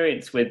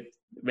experience with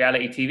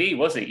reality TV,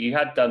 was it? You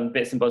had done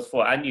bits and bobs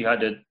before, and you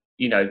had a,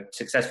 you know,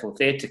 successful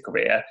theatre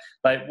career.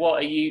 Like,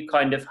 what are you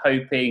kind of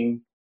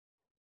hoping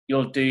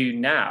you'll do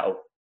now?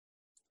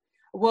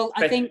 Well,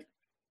 I think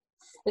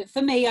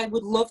for me, I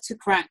would love to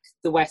crack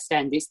the West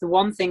End. It's the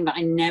one thing that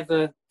I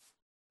never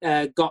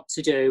got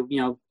to do.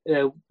 You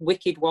know,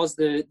 Wicked was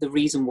the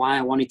reason why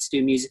I wanted to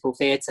do musical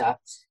theatre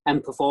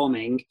and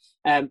performing.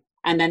 And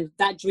then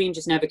that dream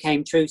just never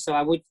came true. So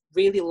I would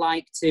really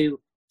like to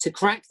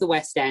crack the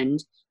West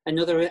End.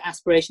 Another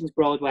aspiration's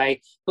Broadway.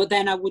 But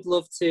then I would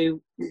love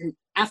to,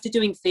 after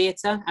doing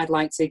theatre, I'd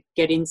like to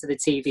get into the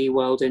TV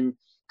world and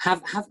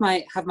have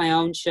my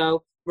own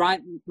show,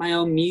 write my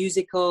own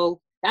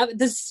musical.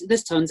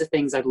 There's tons of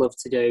things I'd love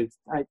to do.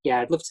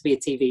 I'd love to be a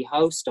TV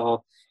host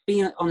or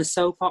be on a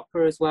soap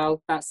opera as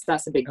well.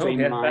 That's a big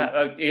dream of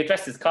mine. You're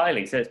dressed as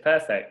Kylie, so it's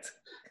perfect.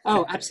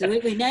 Oh,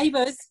 absolutely.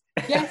 Neighbours.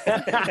 Yes.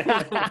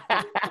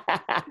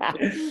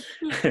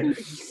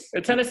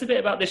 Tell us a bit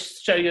about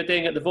this show you're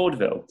doing at the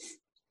Vaudeville.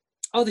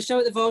 Oh, the show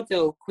at the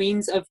Vaudeville,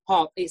 Queens of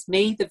Pop. It's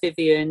me, the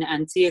Vivian,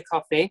 and Tia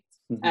Coffey.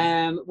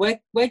 Mm-hmm.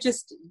 We're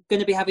just going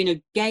to be having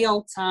a gay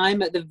old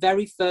time at the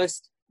very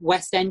first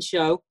West End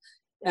show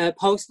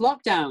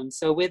post-lockdown.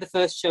 So we're the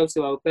first show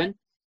to open.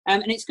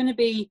 And it's going to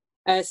be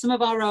some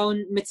of our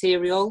own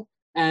material.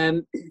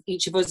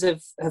 Each of us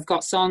have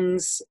got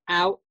songs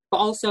out, but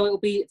also it'll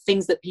be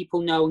things that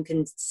people know and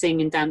can sing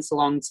and dance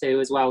along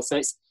to as well.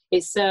 So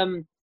it's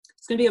going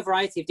to be a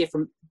variety of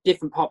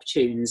different pop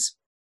tunes.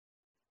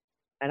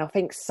 And I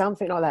think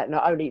something like that,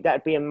 not only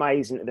that'd be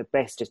amazing at the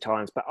best of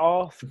times, but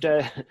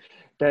after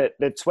the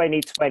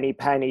 2020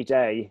 panny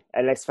day,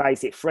 and let's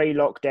face it, 3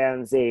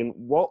 lockdowns in,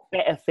 what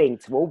better thing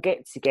to all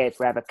get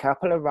together, have a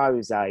couple of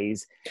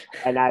rosés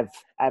and have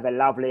a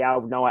lovely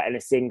old night and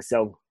a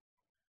sing-song?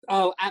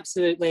 Oh,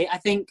 absolutely. I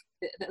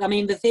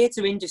mean, the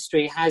theatre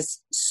industry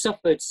has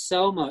suffered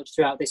so much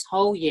throughout this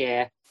whole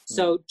year.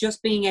 So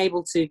just being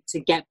able to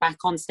get back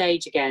on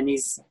stage again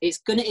it's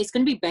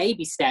gonna be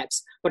baby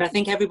steps, but I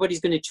think everybody's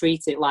gonna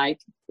treat it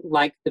like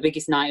the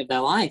biggest night of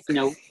their life. You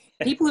know,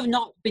 people have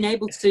not been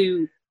able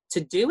to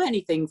do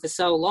anything for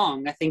so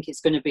long. I think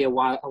it's gonna be a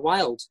wild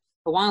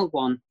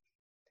one.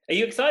 Are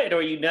you excited or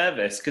are you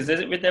nervous? Because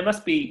there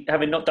must be,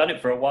 having not done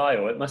it for a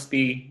while, it must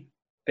be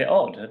a bit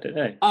odd. I don't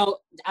know. Oh,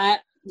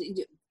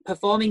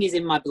 performing is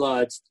in my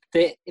blood.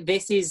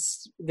 This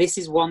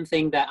is one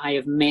thing that I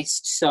have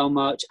missed so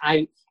much.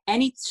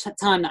 Any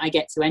time that I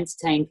get to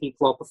entertain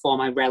people or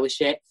perform, I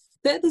relish it.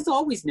 There's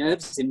always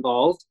nerves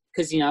involved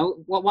because, you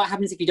know, what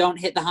happens if you don't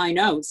hit the high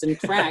notes and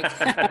crack?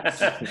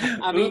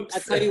 I mean, I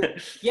tell you,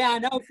 I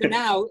know for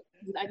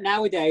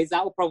nowadays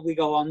that will probably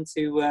go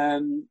onto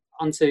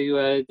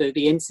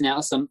the internet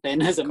or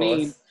something as a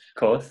meme. Of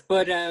course.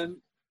 But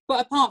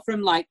apart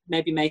from like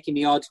maybe making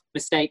the odd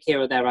mistake here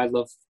or there, I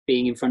love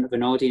being in front of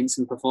an audience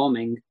and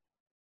performing.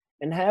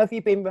 And how have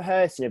you been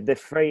rehearsing? Have the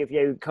three of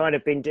you kind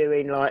of been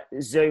doing like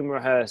Zoom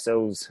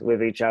rehearsals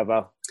with each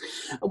other?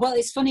 Well,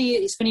 it's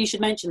funny you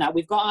should mention that.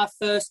 We've got our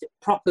first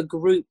proper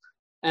group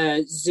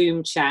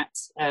Zoom chat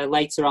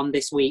later on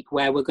this week,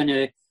 where we're going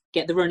to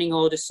get the running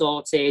order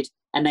sorted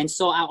and then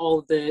sort out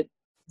all the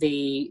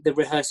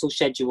rehearsal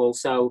schedule.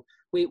 So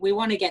we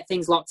want to get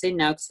things locked in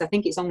now because I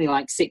think it's only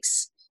like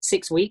 6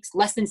 weeks,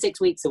 less than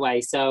 6 weeks away.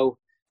 So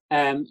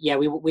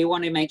we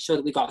want to make sure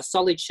that we got a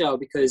solid show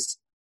because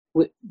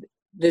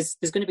there's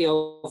going to be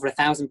over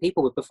 1,000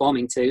 people we're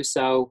performing to,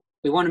 so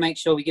we want to make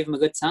sure we give them a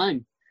good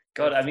time.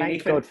 God, I mean,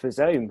 thank God for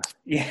Zoom.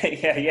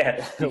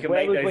 Yeah. You can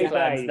make those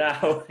plans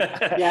now.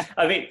 Yeah.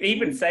 I mean,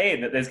 even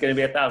saying that there's going to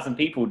be 1,000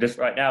 people just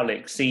right now,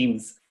 like,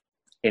 seems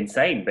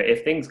insane. But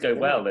if things go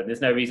well, then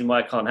there's no reason why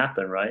it can't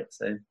happen, right?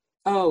 So.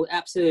 Oh,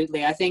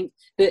 absolutely. I think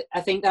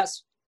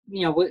that's,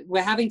 you know,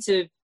 we're having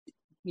to,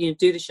 you know,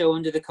 do the show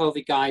under the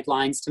COVID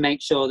guidelines to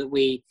make sure that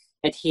we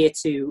adhere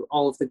to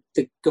all of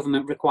the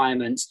government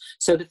requirements.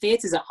 So the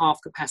theatre's at half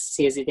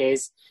capacity as it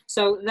is.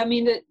 So I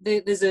mean,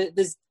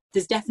 there's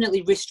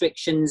definitely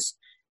restrictions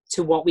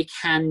to what we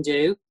can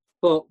do,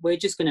 but we're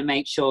just going to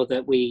make sure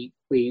that we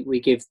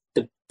give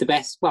the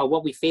best, well,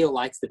 what we feel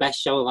like is the best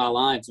show of our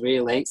lives.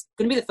 Really, it's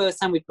going to be the first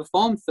time we've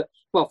performed for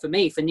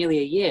me for nearly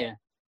a year.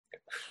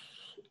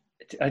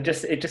 It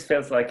just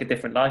feels like a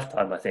different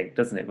lifetime, I think,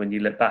 doesn't it? When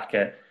you look back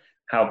at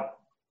how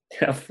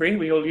free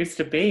we all used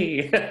to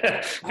be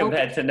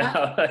compared to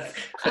now.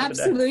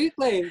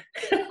 Absolutely.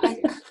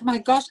 My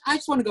gosh, I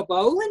just want to go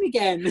bowling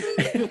again.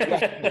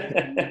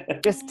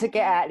 Just to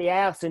get out of the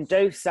house and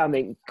do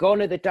something.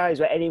 Gone are the days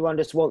where anyone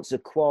just wants a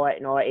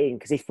quiet night in,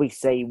 because if we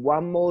see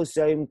one more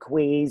Zoom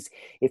quiz,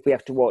 if we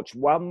have to watch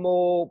one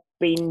more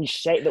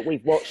binge set that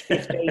we've watched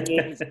 15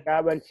 years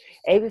ago, and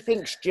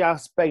everything's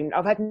just been,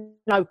 I've had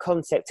no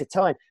concept of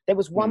time. There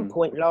was one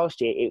point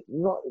last year,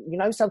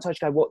 sometimes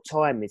you go, what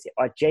time is it?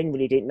 I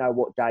genuinely didn't know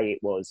what day it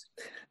was.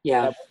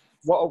 Yeah.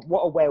 What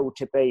a world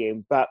to be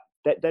in, but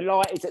the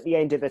light is at the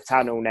end of the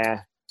tunnel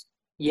now.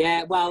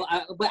 Yeah, well,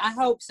 I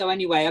hope so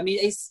anyway. I mean,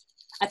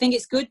 I think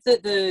it's good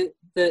that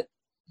that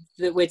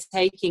we're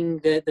taking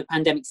the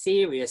pandemic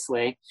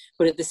seriously,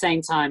 but at the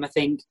same time, I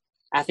think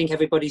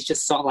everybody's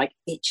just sort of like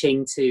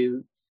itching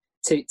to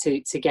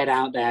get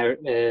out there,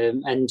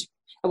 and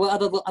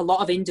well, a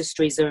lot of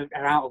industries are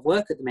out of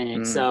work at the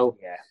minute, so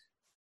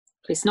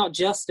it's not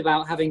just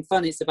about having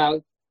fun; it's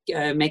about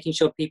making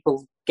sure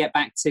people get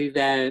back to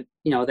their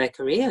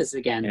careers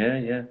again.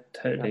 Yeah,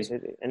 totally.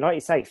 Absolutely. And like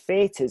you say,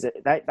 theatres,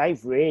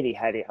 they've really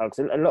had it hard.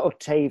 A lot of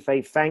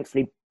TV,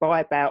 thankfully, by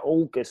about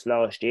August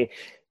last year,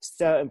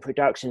 certain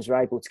productions were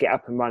able to get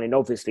up and running,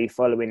 obviously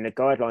following the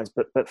guidelines,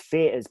 but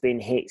theatre's been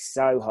hit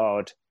so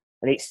hard.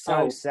 And it's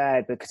so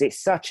sad because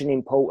it's such an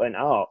important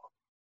art.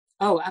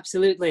 Oh,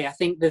 absolutely. I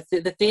think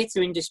the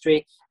theatre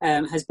industry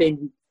has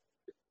been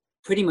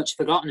pretty much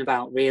forgotten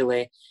about,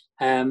 really.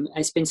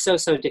 It's been so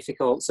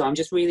difficult. So I'm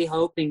just really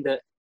hoping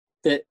that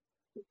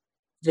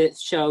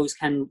shows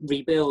can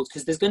rebuild,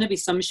 because there's going to be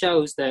some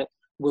shows that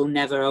will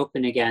never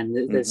open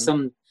again. There's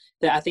some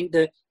that I think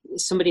that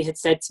somebody had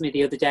said to me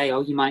the other day,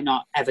 "Oh, you might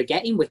not ever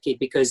get in Wicked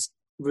because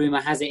rumor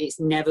has it it's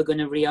never going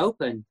to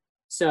reopen."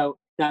 So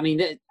I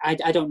mean,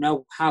 I don't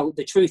know how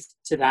the truth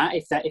to that,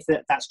 if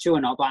that's true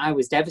or not. But I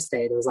was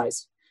devastated. I was like,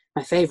 it's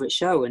my favourite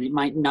show, and it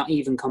might not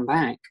even come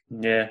back.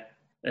 Yeah.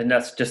 And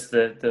that's just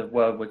the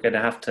world we're going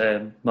to have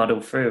to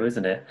muddle through,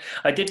 isn't it?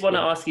 I did want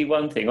to ask you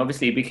one thing,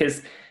 obviously,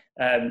 because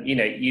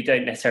you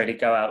don't necessarily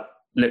go out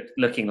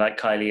looking like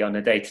Kylie on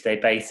a day-to-day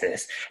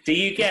basis. Do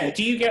you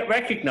get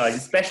recognised,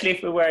 especially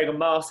if we're wearing a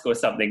mask or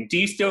something? Do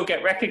you still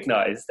get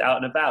recognised out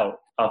and about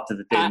after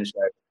doing the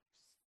show?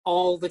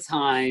 All the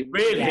time.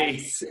 Really?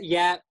 Yes.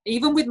 Yeah.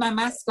 Even with my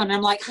mask on,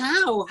 I'm like,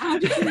 how? How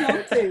did you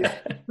notice?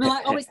 I'm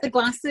like, oh, it's the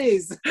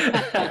glasses.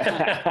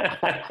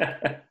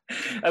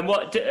 And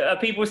what are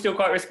people still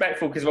quite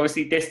respectful because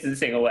obviously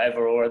distancing or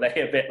whatever, or are they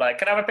a bit like,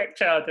 can I have a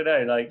picture? I don't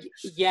know. Like,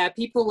 yeah,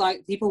 people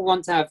want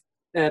to have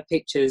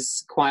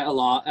pictures quite a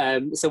lot.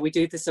 So we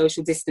do the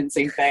social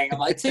distancing thing. I'm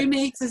like, 2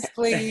 meters,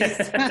 please.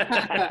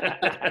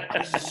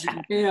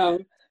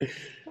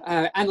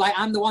 And like,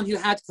 I'm the one who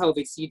had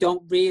COVID, so you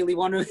don't really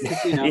want to,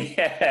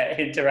 Yeah,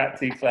 interact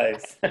too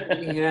close.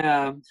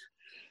 Yeah.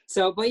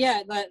 So, but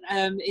yeah,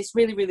 it's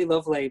really, really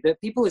lovely. That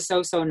people are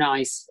so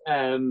nice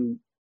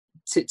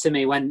to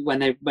me when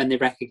they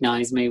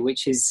recognise me,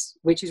 which is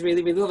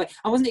really, really lovely.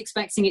 I wasn't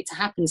expecting it to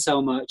happen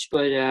so much,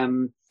 but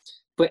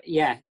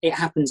yeah, it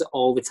happens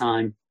all the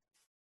time.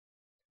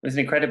 It was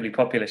an incredibly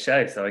popular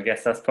show, so I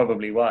guess that's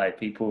probably why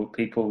people.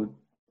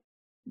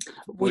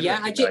 Well, yeah,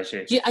 I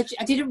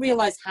didn't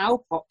realise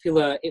how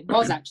popular it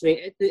was.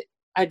 Actually,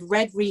 I'd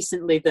read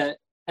recently that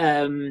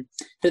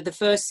the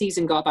first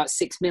season got about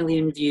 6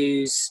 million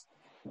views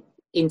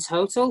in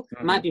total.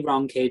 Might be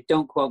wrong, kid.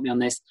 Don't quote me on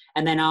this.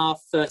 And then our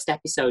first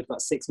episode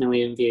got 6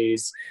 million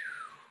views.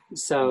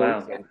 So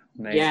wow,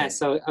 yeah,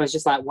 so I was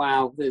just like,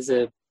 wow.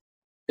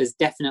 It's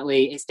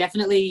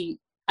definitely.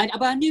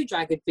 But I knew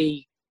drag would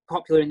be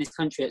popular in this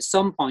country at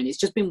some point. It's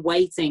just been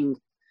waiting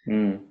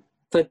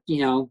for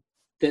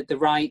the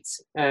right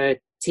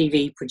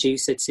TV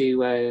producer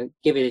to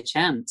give it a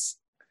chance.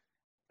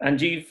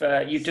 And you've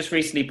just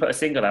recently put a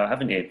single out,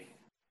 haven't you?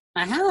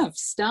 I have.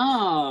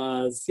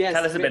 Stars. Yes.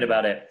 Tell us a bit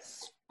about it.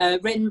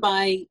 Written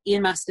by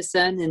Ian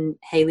Masterson and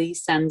Hayley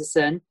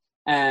Sanderson.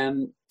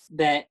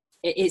 That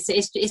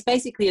it's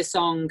basically a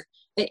song.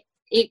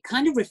 It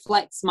kind of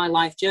reflects my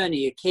life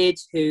journey. A kid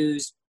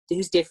who's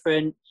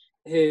different,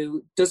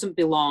 who doesn't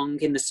belong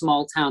in the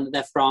small town that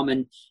they're from,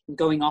 and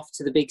going off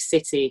to the big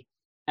city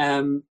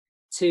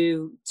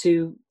to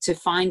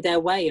find their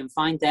way and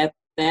find their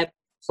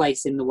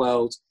place in the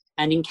world,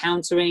 and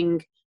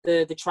encountering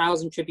the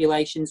trials and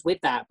tribulations with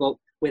that, but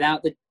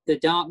without the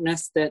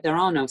darkness, that there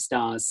are no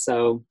stars.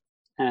 So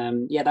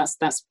that's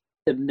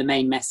the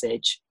main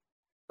message.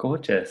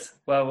 Gorgeous.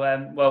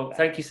 Well,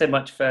 thank you so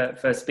much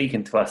for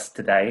speaking to us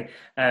today.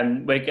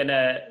 We're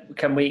gonna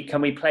can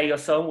we play your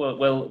song?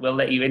 We'll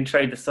let you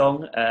intro the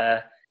song.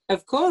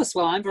 Of course.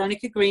 Well, I'm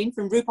Veronica Green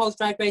from RuPaul's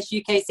Drag Race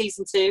UK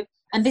Season 2,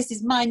 and this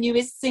is my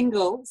newest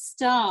single,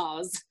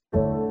 Stars.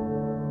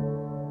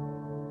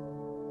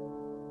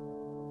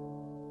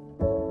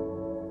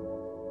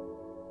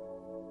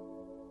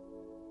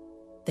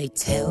 They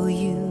tell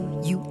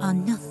you are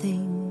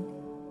nothing.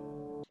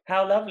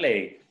 How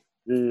lovely.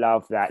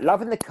 Love that.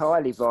 Loving the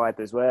Kylie vibe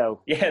as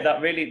well. Yeah,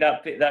 that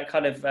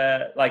kind of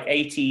like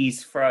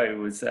 80s fro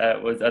was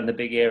and the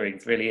big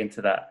earrings, really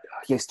into that.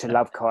 I used to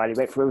love Kylie.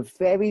 Went through a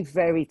very,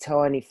 very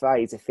tiny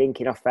phase of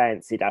thinking I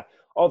fancied her.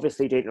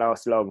 Obviously didn't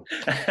last long.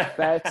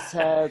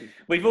 But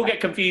we've all get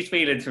confused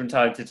feelings from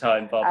time to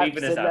time, Bob,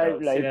 absolutely. Even as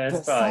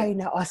adults. But saying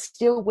that, I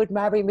still would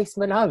marry Miss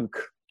Minogue.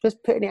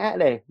 Just putting it out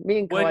there. Me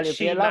and Kylie would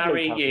be a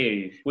lovely couple.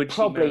 You? Would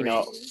Probably she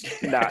not.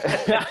 No.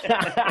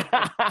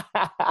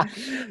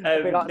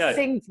 I'd be like, no.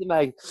 Sing to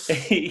me.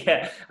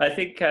 Yeah, I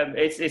think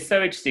it's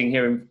so interesting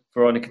hearing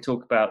Veronica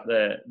talk about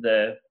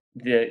the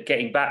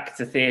getting back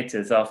to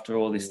theatres after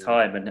all this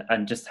time,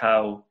 and just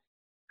how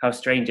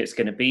strange it's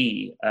going to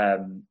be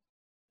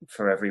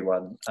for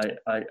everyone.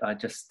 I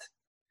just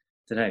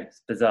don't know.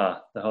 It's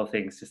bizarre. The whole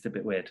thing's just a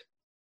bit weird.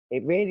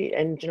 It really,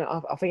 and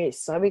I think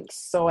it's so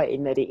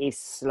exciting that it is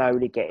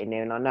slowly getting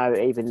there. And I know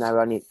even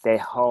though they're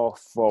half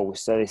full,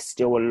 so there's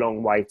still a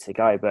long way to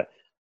go. But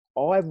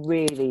I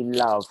really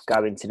love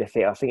going to the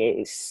theatre. I think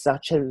it's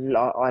such and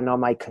I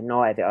make a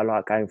night of it. I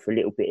like going for a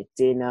little bit of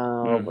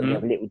dinner, when you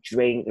have a little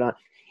drink. Like,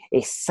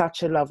 it's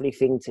such a lovely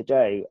thing to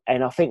do.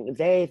 And I think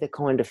they're the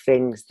kind of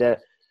things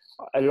that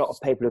a lot of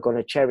people are going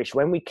to cherish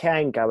when we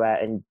can go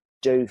out and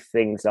do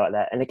things like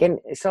that. And again,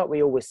 it's like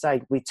we always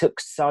say, we took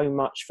so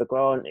much for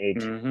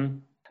granted.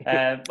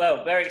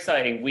 Well, very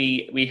exciting.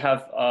 We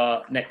have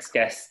our next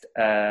guest,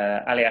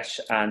 Aliash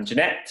and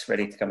Jeanette,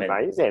 ready to come in.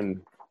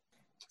 Amazing.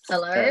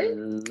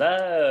 Hello.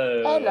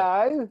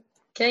 Hello.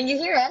 Can you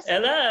hear us?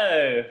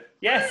 Hello.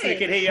 Yes, we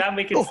can hear you and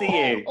we can see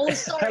you. Oh,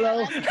 sorry.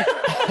 Hello.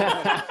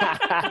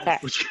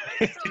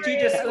 Did you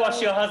just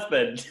squash your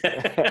husband?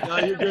 No,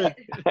 you're good.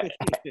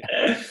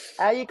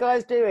 How are you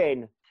guys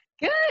doing?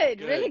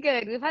 Good, really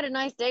good. We've had a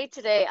nice day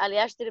today.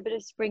 Aliash did a bit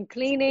of spring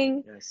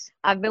cleaning. Yes.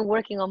 I've been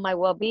working on my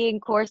well-being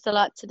course a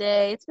lot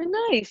today. It's been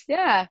nice,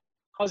 yeah.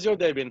 How's your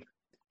day been?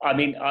 I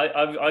mean,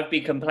 I've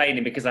been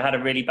complaining because I had a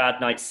really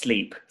bad night's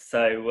sleep.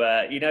 So,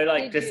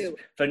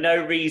 for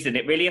no reason,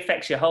 it really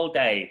affects your whole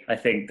day, I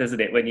think, doesn't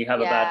it, when you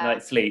have a bad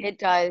night's sleep? It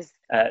does.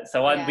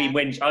 So I've been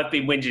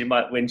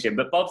whinging,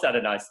 but Bob's had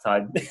a nice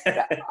time.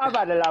 I've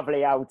had a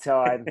lovely old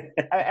time.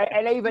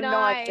 And even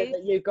Nice. nicer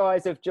that you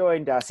guys have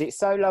joined us. It's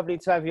so lovely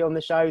to have you on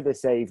the show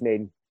this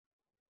evening.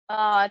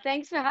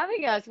 Thanks for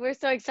having us. We're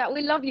so excited.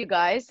 We love you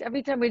guys.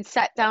 Every time we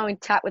sat down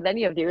and chat with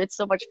any of you, it's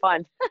so much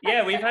fun.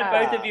 Yeah, we've had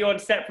both of you on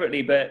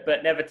separately, but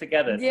never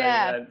together.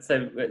 Yeah.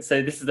 So this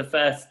is the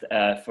first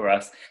for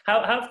us.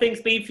 How have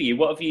things been for you?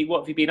 What have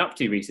you been up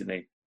to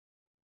recently?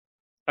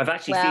 I've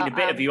actually seen a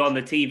bit of you on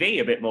the TV,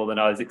 a bit more than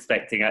I was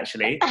expecting,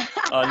 actually,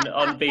 on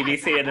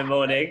BBC in the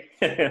morning.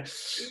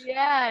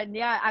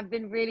 Yeah. I've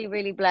been really,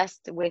 really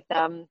blessed with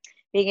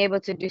being able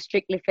to do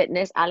Strictly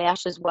Fitness.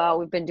 Aliash as well.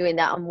 We've been doing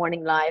that on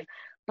Morning Live.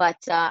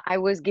 But I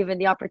was given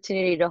the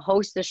opportunity to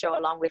host the show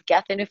along with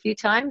Gethin a few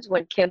times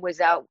when Kim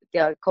was out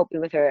coping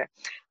with her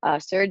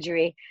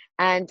surgery.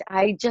 And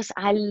I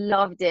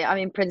loved it. I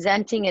mean,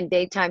 presenting in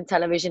daytime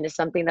television is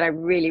something that I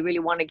really, really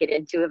want to get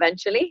into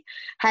eventually.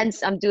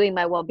 Hence, I'm doing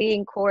my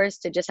well-being course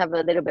to just have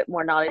a little bit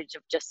more knowledge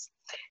of just,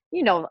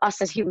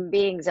 us as human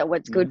beings and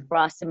what's good for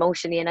us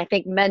emotionally. And I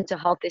think mental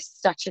health is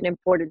such an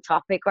important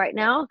topic right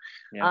now,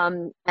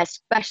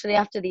 especially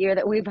after the year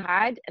that we've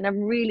had. And I've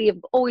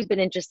always been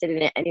interested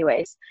in it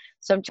anyways.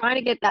 So I'm trying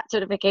to get that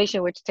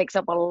certification, which takes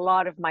up a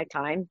lot of my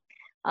time.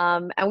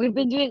 And we've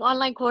been doing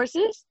online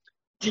courses.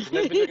 We've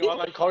been doing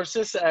online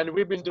courses, and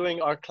we've been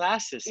doing our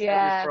classes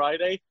every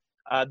Friday.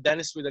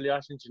 Dennis with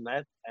Aliash and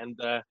Jeanette, and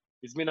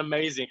it's been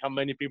amazing how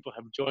many people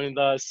have joined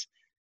us.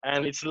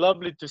 And it's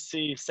lovely to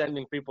see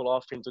sending people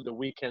off into the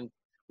weekend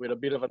with a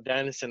bit of a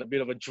dance and a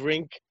bit of a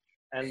drink,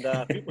 and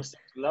people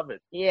seem to love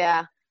it.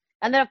 Yeah,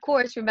 and then of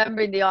course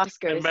remembering the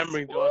Oscars.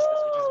 Remembering the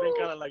Oscars, which has been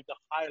kind of like the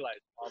highlight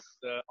of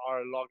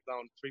our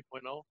lockdown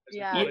 3.0.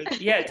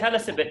 Yeah, tell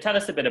us a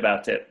bit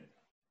about it.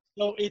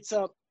 So it's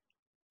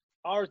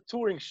our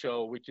touring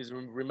show, which is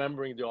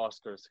Remembering the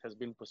Oscars, has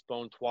been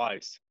postponed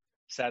twice,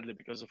 sadly,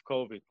 because of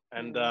COVID.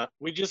 And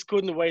we just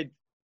couldn't wait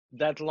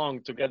that long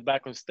to get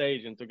back on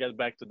stage and to get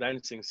back to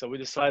dancing. So we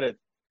decided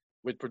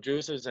with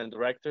producers and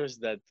directors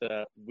that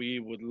we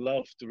would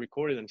love to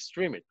record it and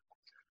stream it.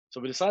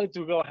 So we decided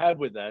to go ahead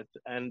with that.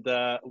 And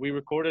we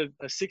recorded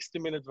a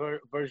 60-minute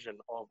version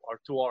of our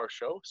 2-hour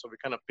show. So we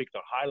kind of picked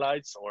our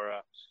highlights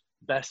or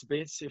best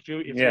bits, if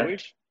you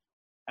wish.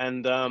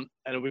 And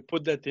we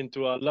put that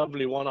into a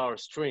lovely 1-hour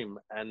stream,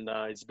 and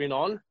it's been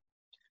on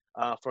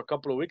for a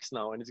couple of weeks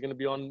now, and it's going to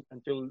be on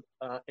until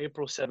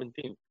April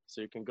 17th.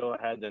 So you can go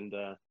ahead and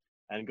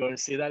go and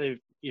see that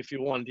if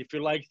you want, if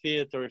you like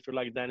theater, if you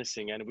like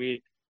dancing. And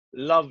we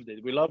loved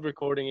it. We love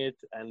recording it,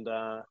 and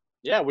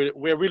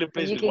we're really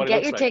pleased with what it looks like. You can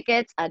get your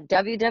tickets at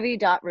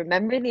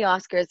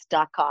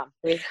www.rememberingtheoscars.com.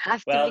 We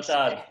have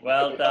to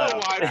Well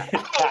done.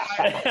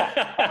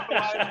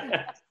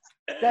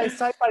 That's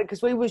so funny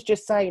because we was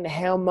just saying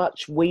how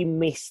much we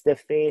miss the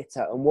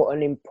theatre and what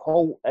an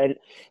important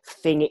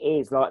thing it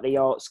is, like the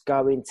arts,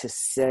 going to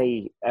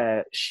see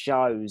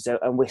shows,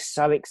 and we're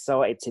so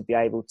excited to be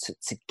able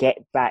to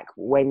get back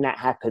when that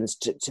happens,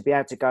 to be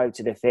able to go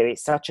to the theatre.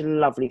 It's such a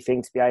lovely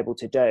thing to be able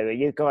to do. Are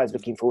you guys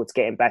looking forward to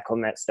getting back on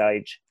that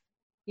stage?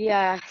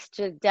 Yeah,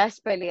 just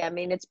desperately. I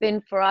mean, it's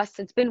been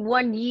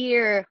 1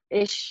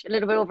 year-ish, a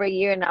little bit over a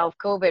year now of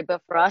COVID,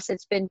 but for us,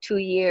 it's been 2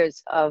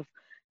 years of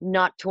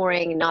not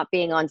touring, not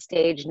being on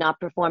stage, not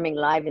performing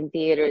live in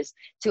theaters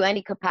to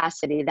any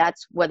capacity.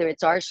 That's whether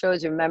it's our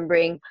shows,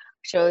 Remembering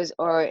shows,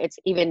 or it's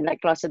even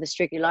like lots of the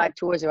Strictly Live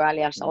tours, or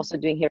Aliash also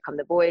doing Here Come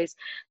the Boys.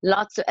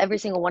 Every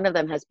single one of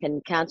them has been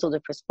cancelled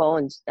or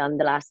postponed on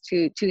the last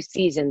two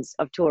seasons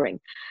of touring.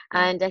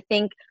 And I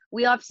think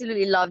we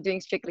absolutely love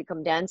doing Strictly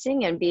Come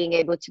Dancing, and being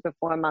able to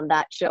perform on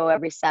that show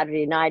every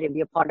Saturday night and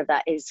be a part of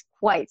that is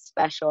quite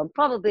special, and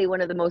probably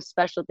one of the most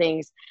special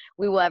things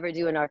we will ever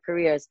do in our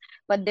careers.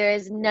 But there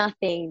is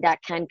nothing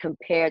that can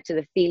compare to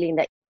the feeling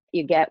that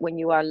you get when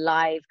you are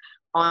live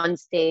on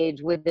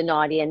stage with an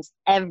audience.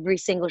 Every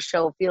single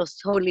show feels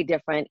totally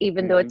different,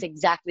 even though it's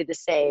exactly the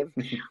same.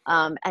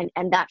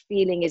 And that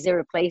feeling is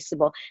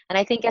irreplaceable. And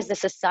I think as a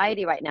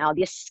society right now,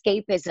 the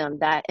escapism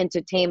that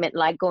entertainment,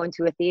 like going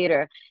to a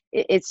theater,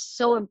 it's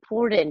so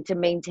important to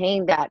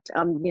maintain that,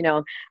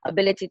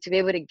 ability to be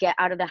able to get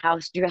out of the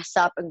house, dress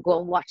up, and go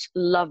and watch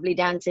lovely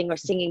dancing or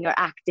singing or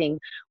acting,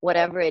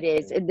 whatever it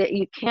is.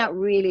 You can't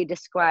really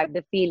describe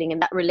the feeling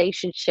and that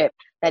relationship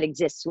that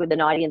exists with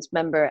an audience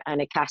member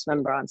and a cast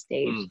member on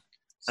stage.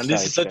 And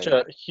this is such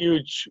a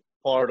huge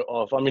part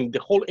of,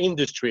 the whole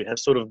industry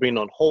has sort of been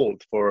on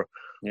hold for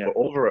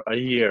over a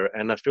year.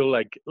 And I feel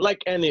like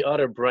any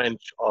other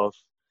branch of,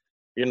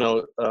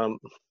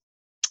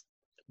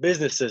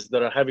 businesses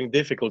that are having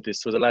difficulties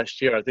through the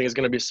last year, I think it's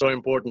going to be so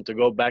important to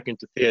go back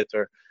into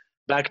theater,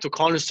 back to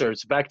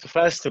concerts, back to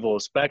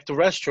festivals, back to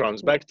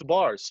restaurants, back to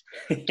bars,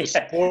 to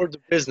support the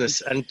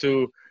business and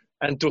to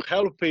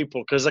help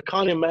people. Because I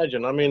can't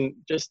imagine. I mean,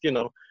 just, you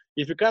know,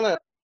 if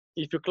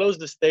you close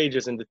the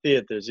stages in the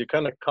theaters, you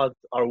kind of cut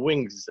our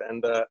wings,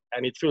 and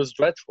it feels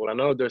dreadful. I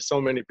know there's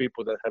so many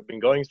people that have been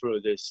going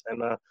through this,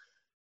 and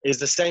it's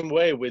the same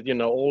way with, you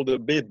know, all the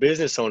big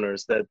business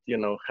owners that, you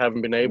know,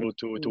 haven't been able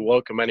to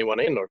welcome anyone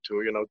in or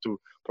to, you know, to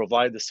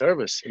provide the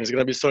service. And it's going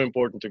to be so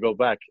important to go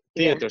back,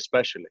 theater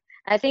especially.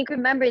 I think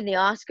remembering the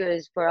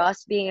Oscars, for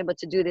us being able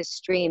to do this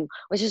stream,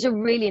 which is a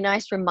really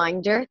nice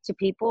reminder to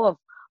people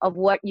of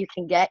what you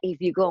can get if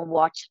you go and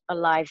watch a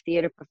live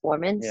theater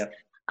performance. Yeah.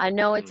 I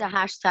know it's a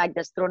hashtag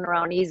that's thrown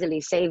around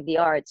easily, save the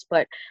arts,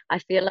 but I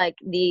feel like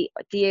the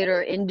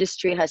theater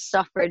industry has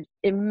suffered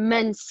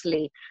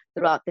immensely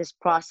throughout this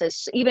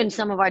process. Even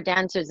some of our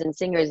dancers and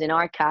singers in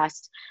our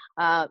cast,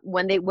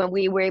 when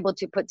we were able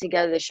to put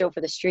together the show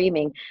for the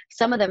streaming,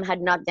 some of them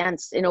had not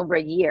danced in over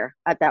a year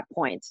at that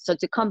point. So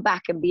to come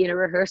back and be in a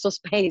rehearsal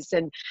space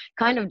and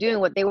kind of doing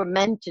what they were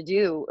meant to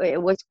do,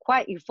 it was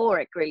quite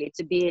euphoric, really,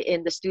 to be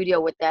in the studio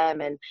with them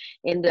and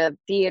in the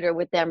theater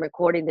with them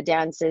recording the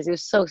dances. It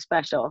was so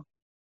special.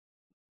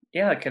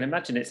 Yeah, I can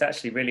imagine it's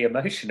actually really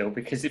emotional,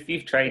 because if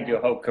you've trained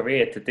your whole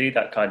career to do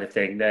that kind of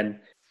thing, then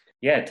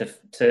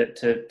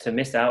to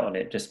miss out on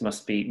it just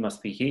must be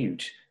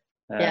huge.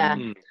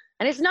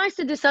 And it's nice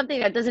to do something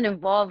that doesn't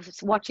involve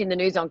watching the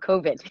news on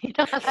COVID. You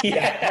know?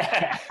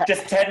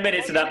 Just 10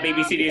 minutes of that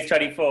BBC News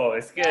 24.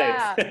 It's good.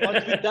 Yeah.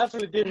 What we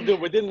definitely didn't do,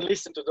 we didn't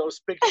listen to those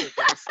pictures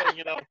that were saying,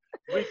 you know,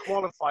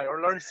 re-qualify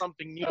or learn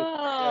something new.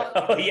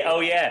 Oh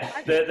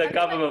yeah. The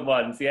government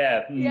ones,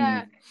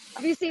 Yeah.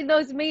 Have you seen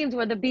those memes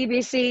where the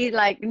BBC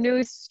like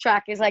news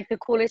track is like the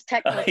coolest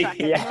techno track?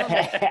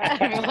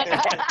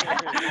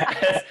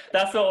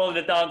 That's what all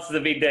the dancers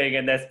have been doing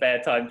in their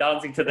spare time,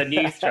 dancing to the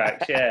news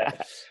tracks.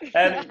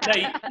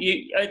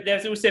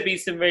 There's also been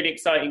some really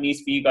exciting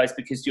news for you guys,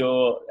 because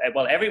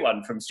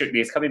everyone from Strictly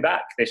is coming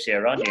back this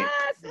year, aren't you?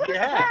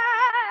 Yeah.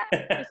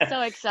 I'm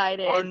so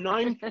excited. Our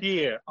ninth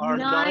year on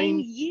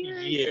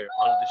the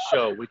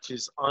show, which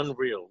is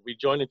unreal. We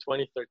joined in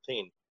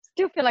 2013.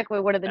 Still feel like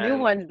we're one of the new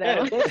ones, though.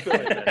 Yeah,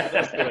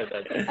 let's do it.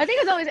 I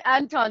think it's always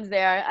Anton's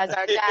there as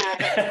our dad.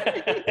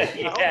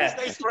 I hope he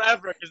stays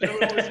forever, because then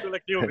we always feel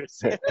like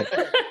newbies.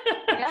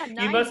 Yeah,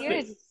 9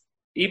 years.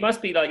 You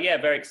must be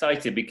very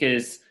excited,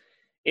 because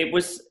it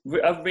was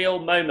a real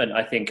moment,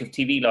 I think, of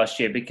TV last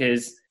year,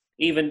 because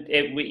even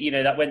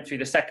that went through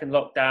the second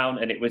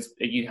lockdown, and it was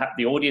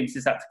the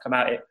audiences had to come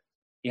out.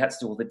 You had to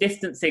do all the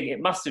distancing.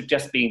 It must have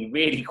just been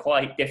really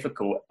quite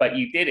difficult, but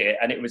you did it,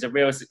 and it was a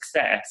real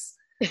success.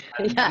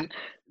 Yeah.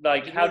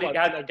 How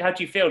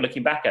do you feel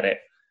looking back at it?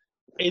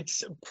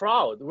 It's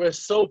proud. We're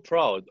so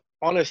proud.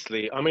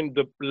 Honestly, I mean,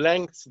 the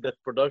lengths that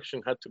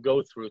production had to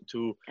go through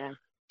to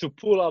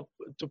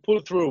pull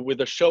through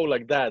with a show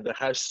like that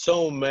has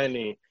so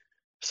many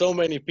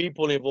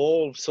people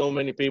involved, so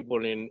many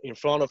people in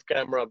front of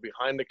camera,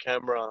 behind the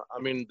camera. I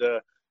mean,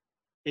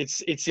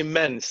 it's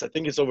immense. I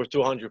think it's over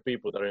 200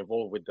 people that are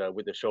involved with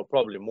the show,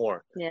 probably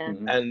more. Yeah.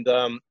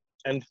 Mm-hmm.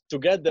 And to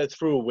get that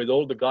through with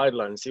all the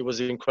guidelines, it was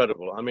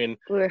incredible. I mean,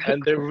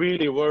 and they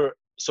really were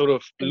sort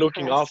of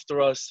looking after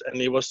us, and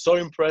it was so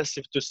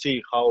impressive to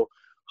see how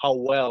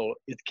well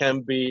you can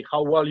be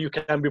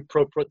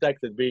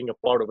protected being a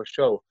part of a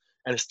show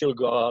and still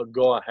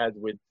go ahead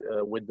with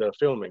the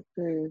filming.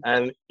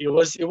 And it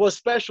was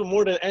special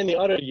more than any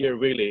other year,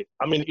 really.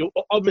 I mean, it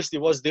obviously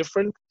was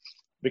different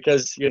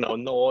because, you know,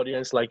 no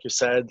audience, like you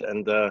said,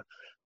 and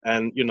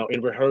you know,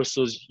 in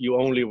rehearsals you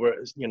only were,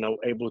 you know,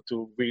 able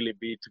to really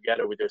be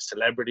together with your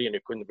celebrity, and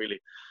you couldn't really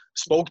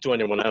spoke to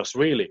anyone else,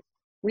 really.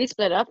 We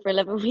split up for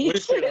 11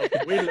 weeks.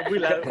 We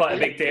left quite a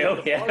big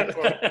deal,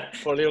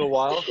 for a little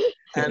while.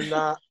 And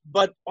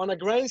but on a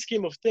grand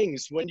scheme of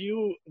things, when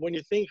you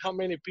think how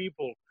many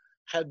people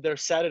had their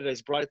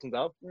Saturdays brightened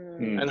up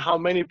and how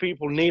many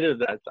people needed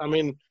that, I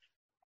mean,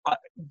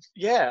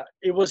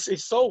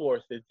 it's so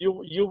worth it.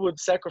 You would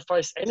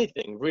sacrifice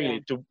anything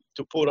really to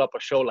put up a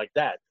show like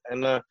that,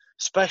 and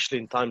especially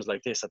in times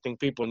like this, I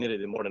think people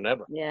needed it more than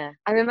ever. Yeah,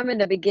 I remember in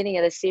the beginning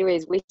of the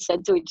series, we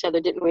said to each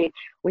other, didn't we?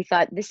 We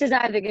thought this is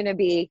either going to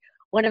be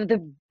one of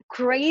the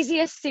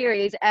craziest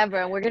series ever,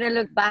 and we're going to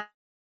look back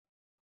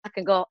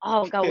and go,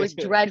 "Oh God, it was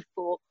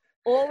dreadful,"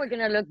 or we're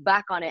going to look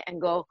back on it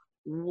and go,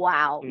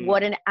 wow,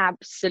 what an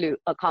absolute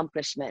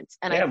accomplishment.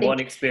 And I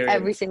think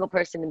every single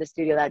person in the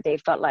studio that day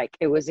felt like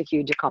it was a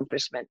huge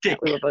accomplishment that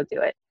we were both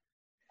doing it.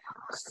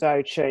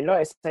 So true. Like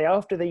I say,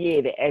 after the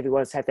year that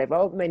everyone's had, there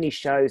aren't many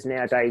shows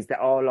nowadays that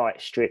are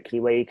like Strictly,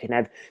 where you can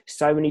have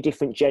so many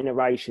different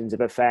generations of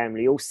a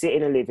family all sit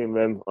in a living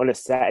room on a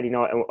Saturday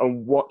night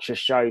and watch a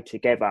show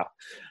together.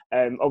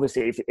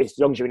 Obviously, as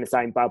long as you're in the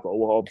same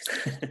bubble,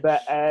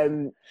 but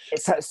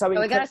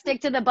we got to stick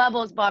to the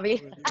bubbles,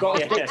 Bobby. Got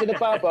to stick to the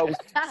bubbles.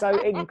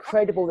 So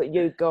incredible that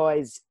you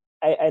guys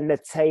and the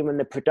team and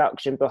the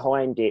production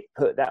behind it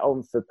put that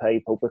on for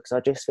people, because I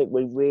just think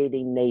we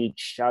really need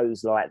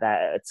shows like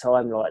that at a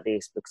time like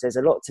this, because there's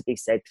a lot to be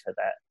said for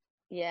that.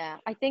 Yeah,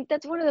 I think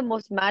that's one of the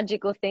most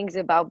magical things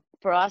about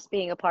for us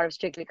being a part of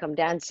Strictly Come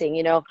Dancing.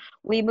 You know,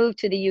 we moved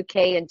to the UK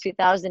in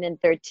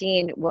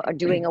 2013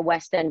 doing a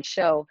West End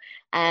show,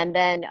 and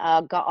then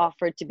got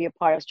offered to be a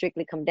part of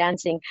Strictly Come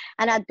Dancing.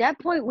 And at that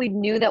point, we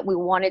knew that we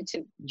wanted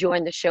to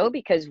join the show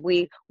because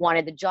we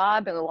wanted the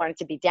job and we wanted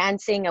to be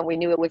dancing, and we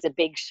knew it was a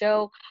big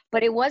show.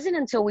 But it wasn't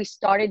until we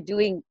started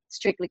doing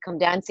Strictly Come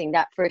Dancing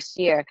that first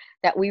year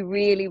that we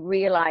really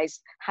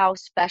realized how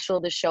special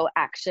the show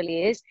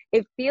actually is.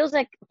 It feels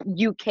like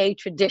UK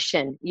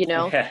tradition, you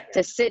know,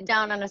 to sit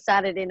down on a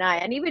Saturday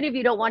night. And even if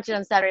you don't watch it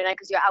on Saturday night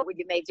because you're out with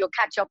your mates, you'll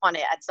catch up on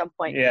it at some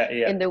point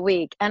in the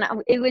week. And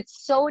it was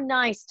so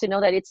nice to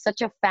know that it's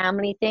such a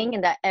family thing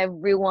and that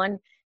everyone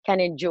can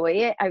enjoy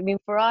it. I mean,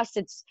 for us,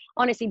 it's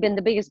honestly been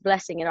the biggest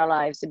blessing in our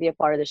lives to be a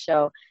part of the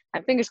show.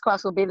 And fingers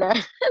crossed we'll be there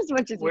as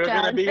much as we can.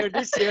 We're going to be here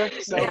this year.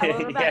 So.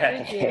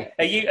 This year.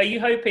 Are you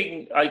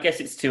hoping, I guess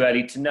it's too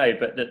early to know,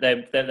 but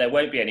that there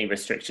won't be any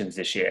restrictions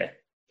this year?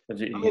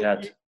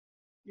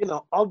 You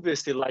know,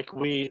 obviously, like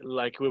we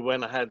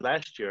went ahead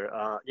last year,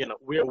 you know,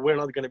 we're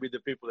not going to be the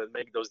people that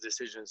make those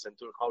decisions and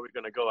to how we're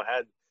going to go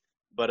ahead.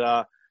 But,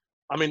 I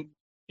mean,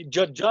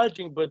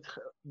 judging but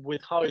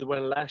with how it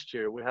went last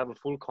year, we have a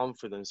full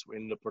confidence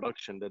in the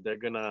production that they're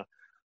going to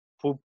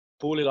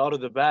pull it out of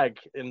the bag,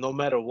 and no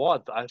matter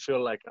what. I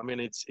feel like, I mean,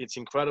 it's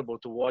incredible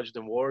to watch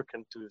them work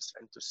and to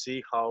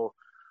see how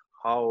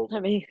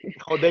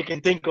they can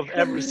think of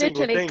every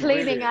single thing. Literally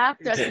cleaning really.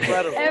 after us.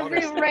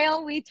 Every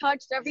rail we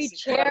touched, every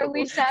chair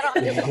we sat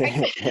on. You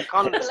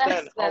can't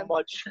understand how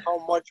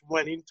much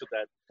went into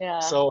that. Yeah.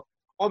 So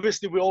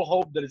obviously we all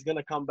hope that it's going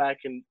to come back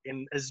in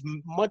as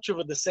much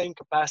of the same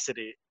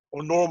capacity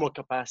or normal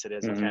capacity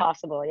as it can.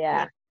 Possible,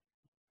 yeah.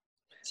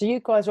 So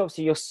you guys,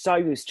 obviously, you're so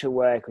used to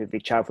work with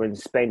each other and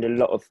spend a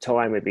lot of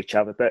time with each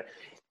other, but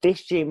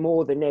this year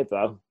more than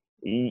ever,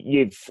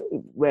 you've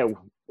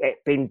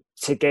been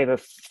together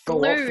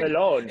full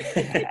on.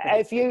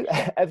 Have you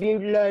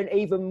learned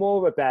even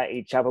more about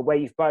each other, where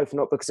you've both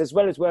not, because as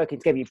well as working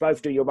together, you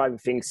both do your own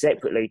thing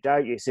separately,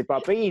 don't you? So,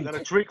 but being... Is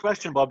that a trick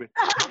question, Bobby?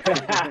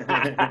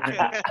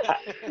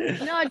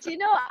 No, do you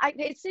know,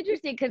 it's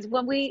interesting because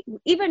when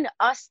even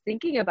us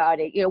thinking about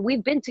it, you know,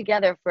 we've been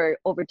together for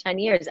over 10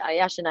 years,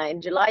 Ayash and I.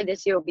 In July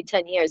this year will be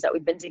 10 years that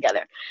we've been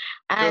together.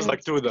 And feels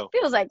like 2 though.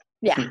 Feels like,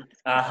 yeah.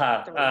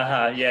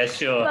 Yeah,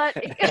 sure.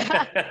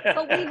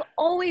 But we've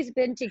always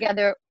been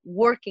together,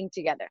 working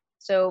together.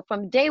 So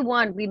from day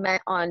one, we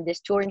met on this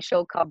touring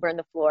show called Burn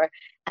the Floor.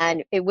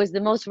 And it was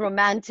the most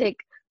romantic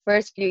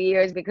first few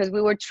years because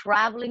we were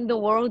traveling the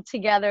world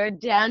together,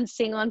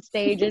 dancing on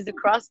stages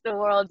across the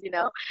world, you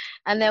know.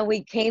 And then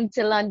we came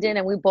to London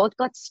and we both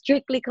got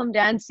Strictly Come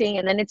Dancing.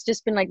 And then it's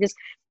just been like this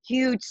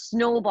huge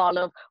snowball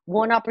of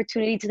one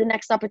opportunity to the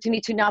next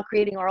opportunity to now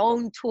creating our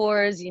own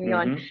tours, you know,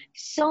 and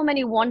so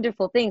many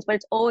wonderful things. But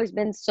it's always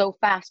been so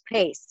fast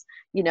paced,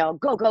 you know,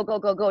 go,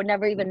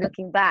 never even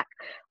looking back.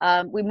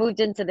 We moved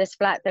into this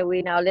flat that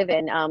we now live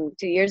in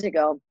 2 years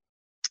ago.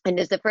 And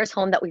it's the first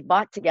home that we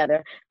bought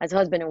together as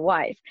husband and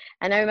wife.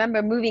 And I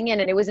remember moving in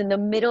and it was in the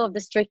middle of the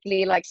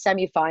Strictly like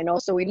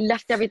semifinal. So we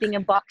left everything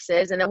in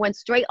boxes and then went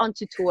straight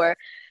onto tour.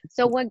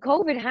 So when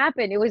COVID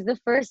happened, it was the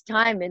first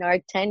time in our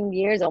 10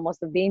 years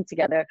almost of being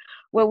together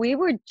where we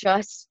were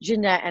just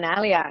Jeanette and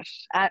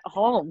Aliash at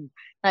home.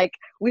 Like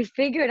we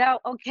figured out,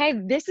 okay,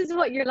 this is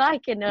what you're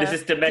like in a this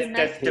is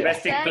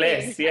domestic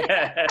bliss.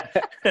 Yeah.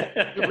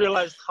 You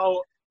realized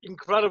how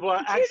incredible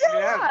I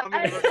actually am.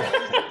 I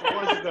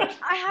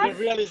mean, the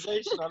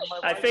realization on my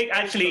I think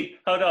actually,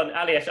 hold on,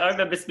 Aliash, I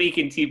remember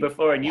speaking to you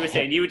before and you were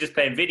saying you were just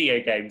playing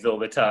video games all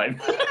the time.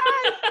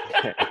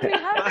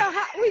 Yes.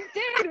 We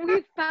did.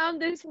 We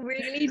found this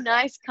really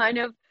nice kind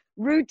of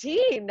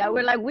routine that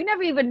we're like, we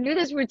never even knew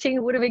this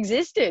routine would have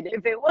existed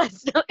if it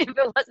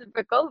wasn't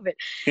for COVID.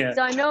 Yeah.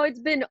 So I know it's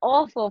been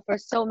awful for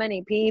so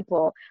many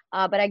people,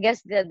 but I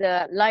guess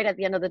the light at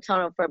the end of the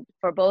tunnel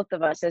for both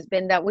of us has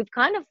been that we've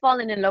kind of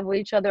fallen in love with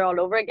each other all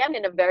over again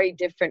in a very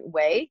different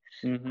way.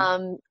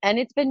 And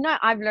it's been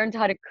I've learned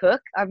how to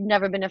cook. I've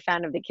never been a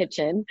fan of the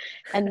kitchen,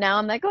 and now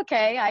I'm like,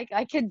 okay,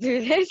 I can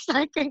do this.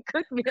 I can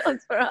cook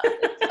meals for us.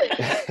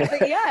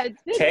 But yeah,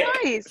 it's been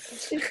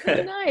nice. It's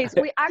been nice.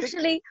 We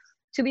actually,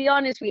 to be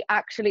honest, we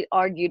actually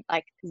argued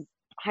like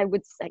I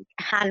would say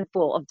a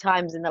handful of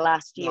times in the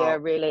last year,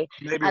 really.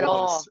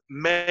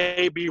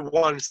 Maybe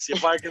once,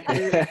 if I can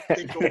really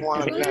think of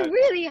one. We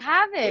really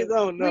haven't.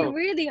 We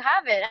really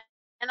haven't.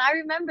 And I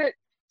remember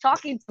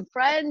talking to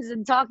friends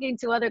and talking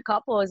to other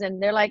couples,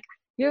 and they're like,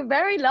 "You're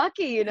very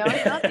lucky, you know."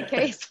 It's not the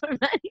case for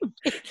many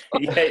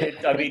people. Yeah,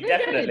 I mean,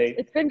 definitely.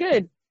 It's been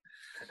good.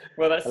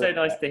 Well, that's so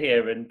nice to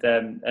hear, and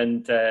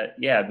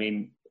yeah, I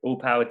mean, all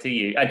power to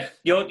you. And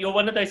you're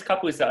one of those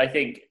couples that I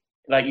think,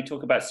 like you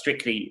talk about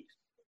Strictly,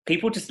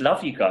 people just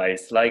love you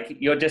guys. Like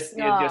you're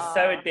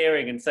so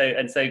endearing and so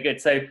good.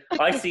 So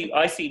I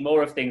see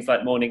more of things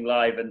like Morning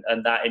Live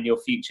and that in your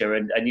future,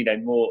 and you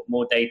know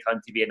more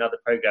daytime TV and other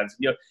programs.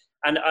 And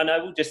And I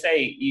will just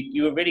say,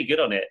 you were really good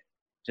on it,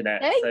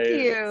 Jeanette. Thank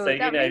you. So,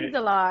 that means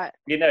a lot.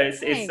 You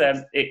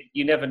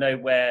never know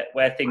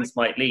where things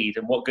might lead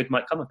and what good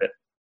might come of it.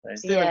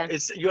 Stephen,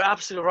 you're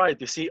absolutely right.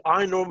 You see,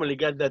 I normally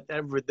get that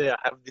every day. I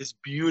have this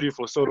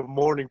beautiful sort of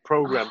morning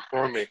program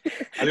for me,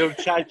 a little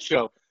chat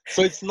show.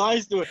 So it's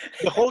nice the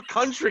whole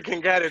country can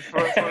get it for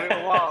a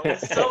little while.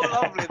 It's so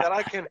lovely that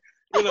I can,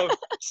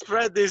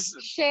 spread this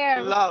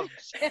love.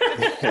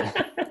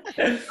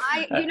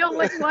 You know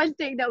what's one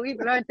thing that we've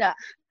learned, that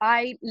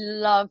I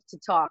love to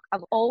talk.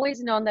 I've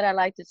always known that I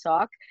like to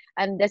talk,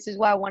 and this is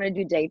why I want to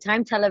do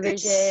daytime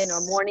television or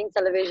morning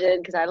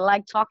television, because I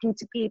like talking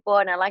to people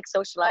and I like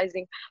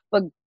socializing.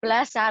 But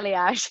bless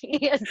Aliash,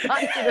 he has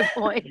gotten to the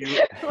point.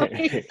 You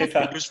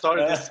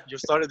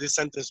started this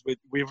sentence with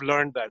 "We've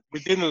learned that."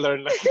 We didn't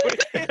learn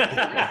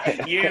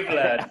that. You've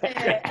learned.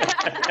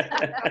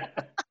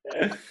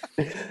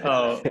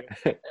 Oh,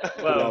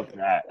 well,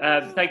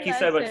 thank you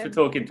so much for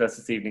talking to us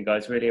this evening,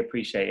 guys. Really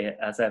appreciate it,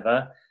 as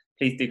ever.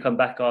 Please do come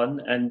back on,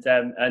 and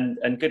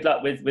good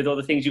luck with all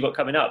the things you've got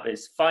coming up.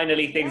 It's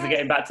finally things are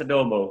getting back to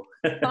normal.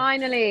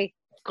 Finally.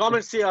 Come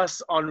and see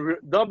us on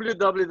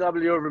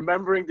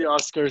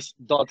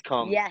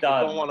www.rememberingtheoscars.com. Yes. You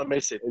don't want to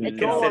miss it.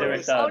 Consider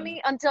it done.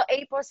 Only until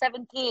April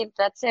 17th.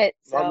 That's it.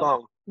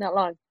 So, not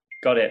long.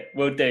 Got it.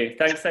 Will do.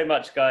 Thanks so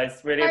much,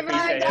 guys. Really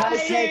appreciate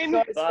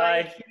it.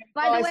 Bye.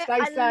 By the way,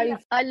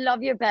 I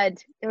love your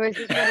bed. There was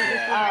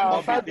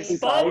this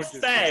Bob's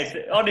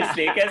bed.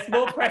 Honestly, it gets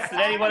more press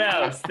than anyone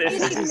else.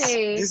 This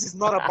is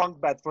not a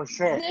bunk bed for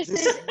sure. This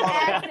is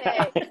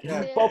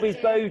epic. Bobby's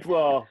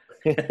boudoir.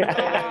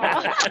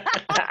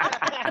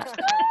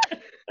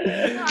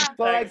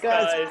 Bye,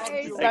 guys.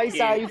 Stay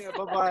safe.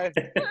 Bye-bye.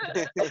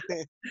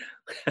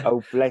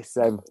 Oh, bless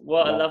them.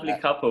 What a lovely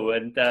couple,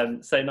 and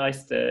so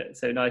nice to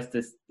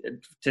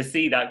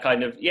see that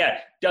kind of. Yeah,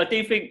 I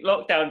do think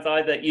lockdown's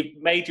either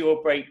you've made you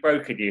or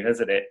broken you,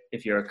 hasn't it?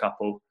 If you're a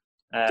couple,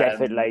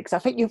 definitely, because I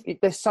think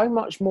there's so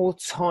much more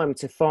time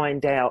to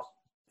find out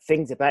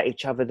things about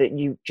each other that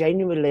you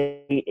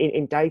genuinely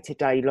in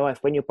day-to-day life,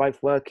 when you're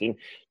both working,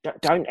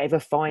 don't ever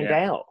find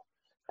out.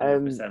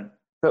 100%.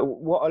 But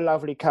what a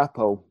lovely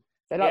couple.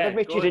 They're like the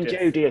Richard and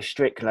Judy of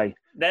Strictly.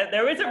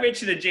 There is a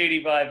Richard and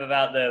Judy vibe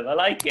about them. I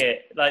like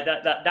it. Like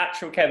that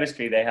natural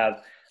chemistry they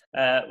have.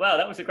 Well,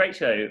 that was a great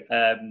show.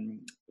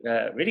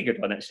 Really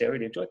good one, actually. I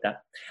really enjoyed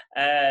that.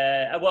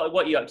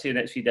 What are you up to the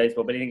next few days,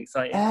 Bob? Anything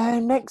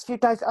exciting? Next few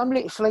days, I'm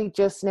literally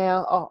just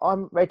now,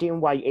 I'm ready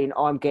and waiting.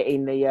 I'm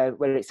getting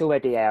it's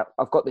already out.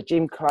 I've got the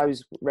gym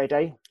clothes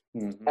ready.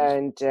 Mm-hmm.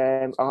 And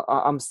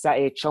I'm sat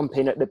here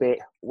chomping at the bit,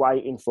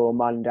 waiting for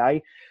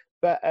Monday.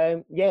 But,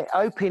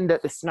 hoping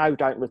that the snow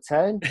don't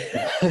return.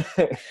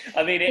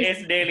 I mean, it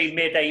is nearly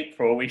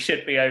mid-April. We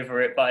should be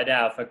over it by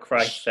now, for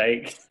Christ's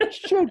sake.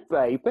 Should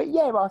be. But,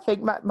 I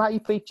think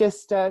maybe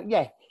just,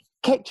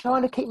 keep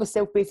trying to keep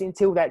myself busy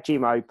until that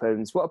gym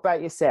opens. What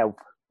about yourself?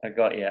 I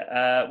got you.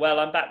 Well,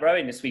 I'm back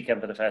rowing this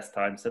weekend for the first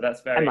time, so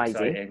that's very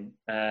exciting.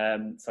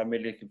 So I'm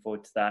really looking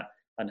forward to that,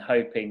 and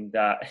hoping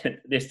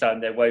that this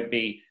time there won't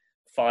be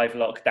 5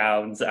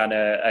 lockdowns and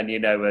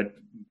a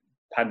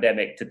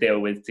pandemic to deal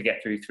with to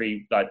get through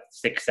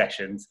 6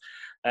 sessions.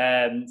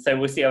 So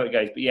we'll see how it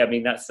goes. But yeah, I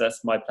mean, that's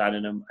my plan,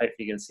 and I'm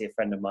hopefully going to see a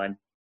friend of mine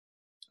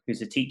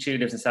who's a teacher who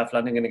lives in South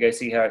London. I'm going to go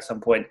see her at some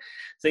point.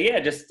 So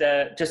yeah, just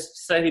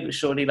slowly but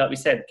surely, like we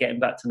said, getting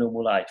back to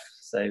normal life.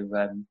 So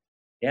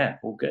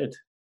all good.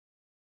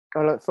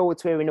 I look forward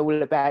to hearing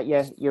all about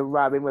your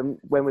rowing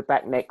when we're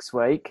back next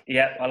week.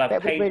 Yeah, I'll have a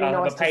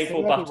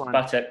painful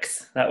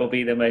buttocks. That will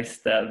be the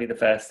most. That'll be the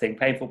first thing.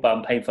 Painful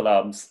bum, painful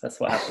arms. That's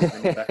what happens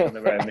when you're back on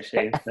the rowing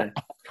machine. So,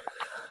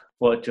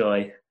 what a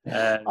joy!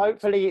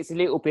 Hopefully, it's a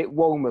little bit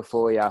warmer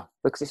for you,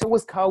 because it's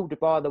always colder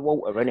by the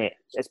water, isn't it?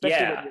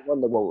 Especially when you're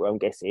on the water, I'm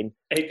guessing.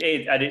 It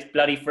is, and it's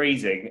bloody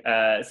freezing.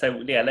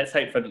 So yeah, let's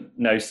hope for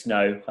no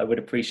snow. I would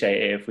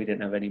appreciate it if we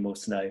didn't have any more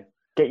snow.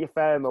 Get your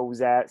thermals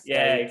out. Steve.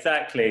 Yeah,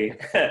 exactly. All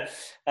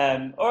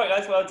right,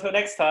 guys. Well, until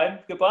next time,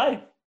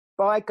 goodbye.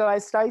 Bye,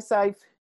 guys. Stay safe.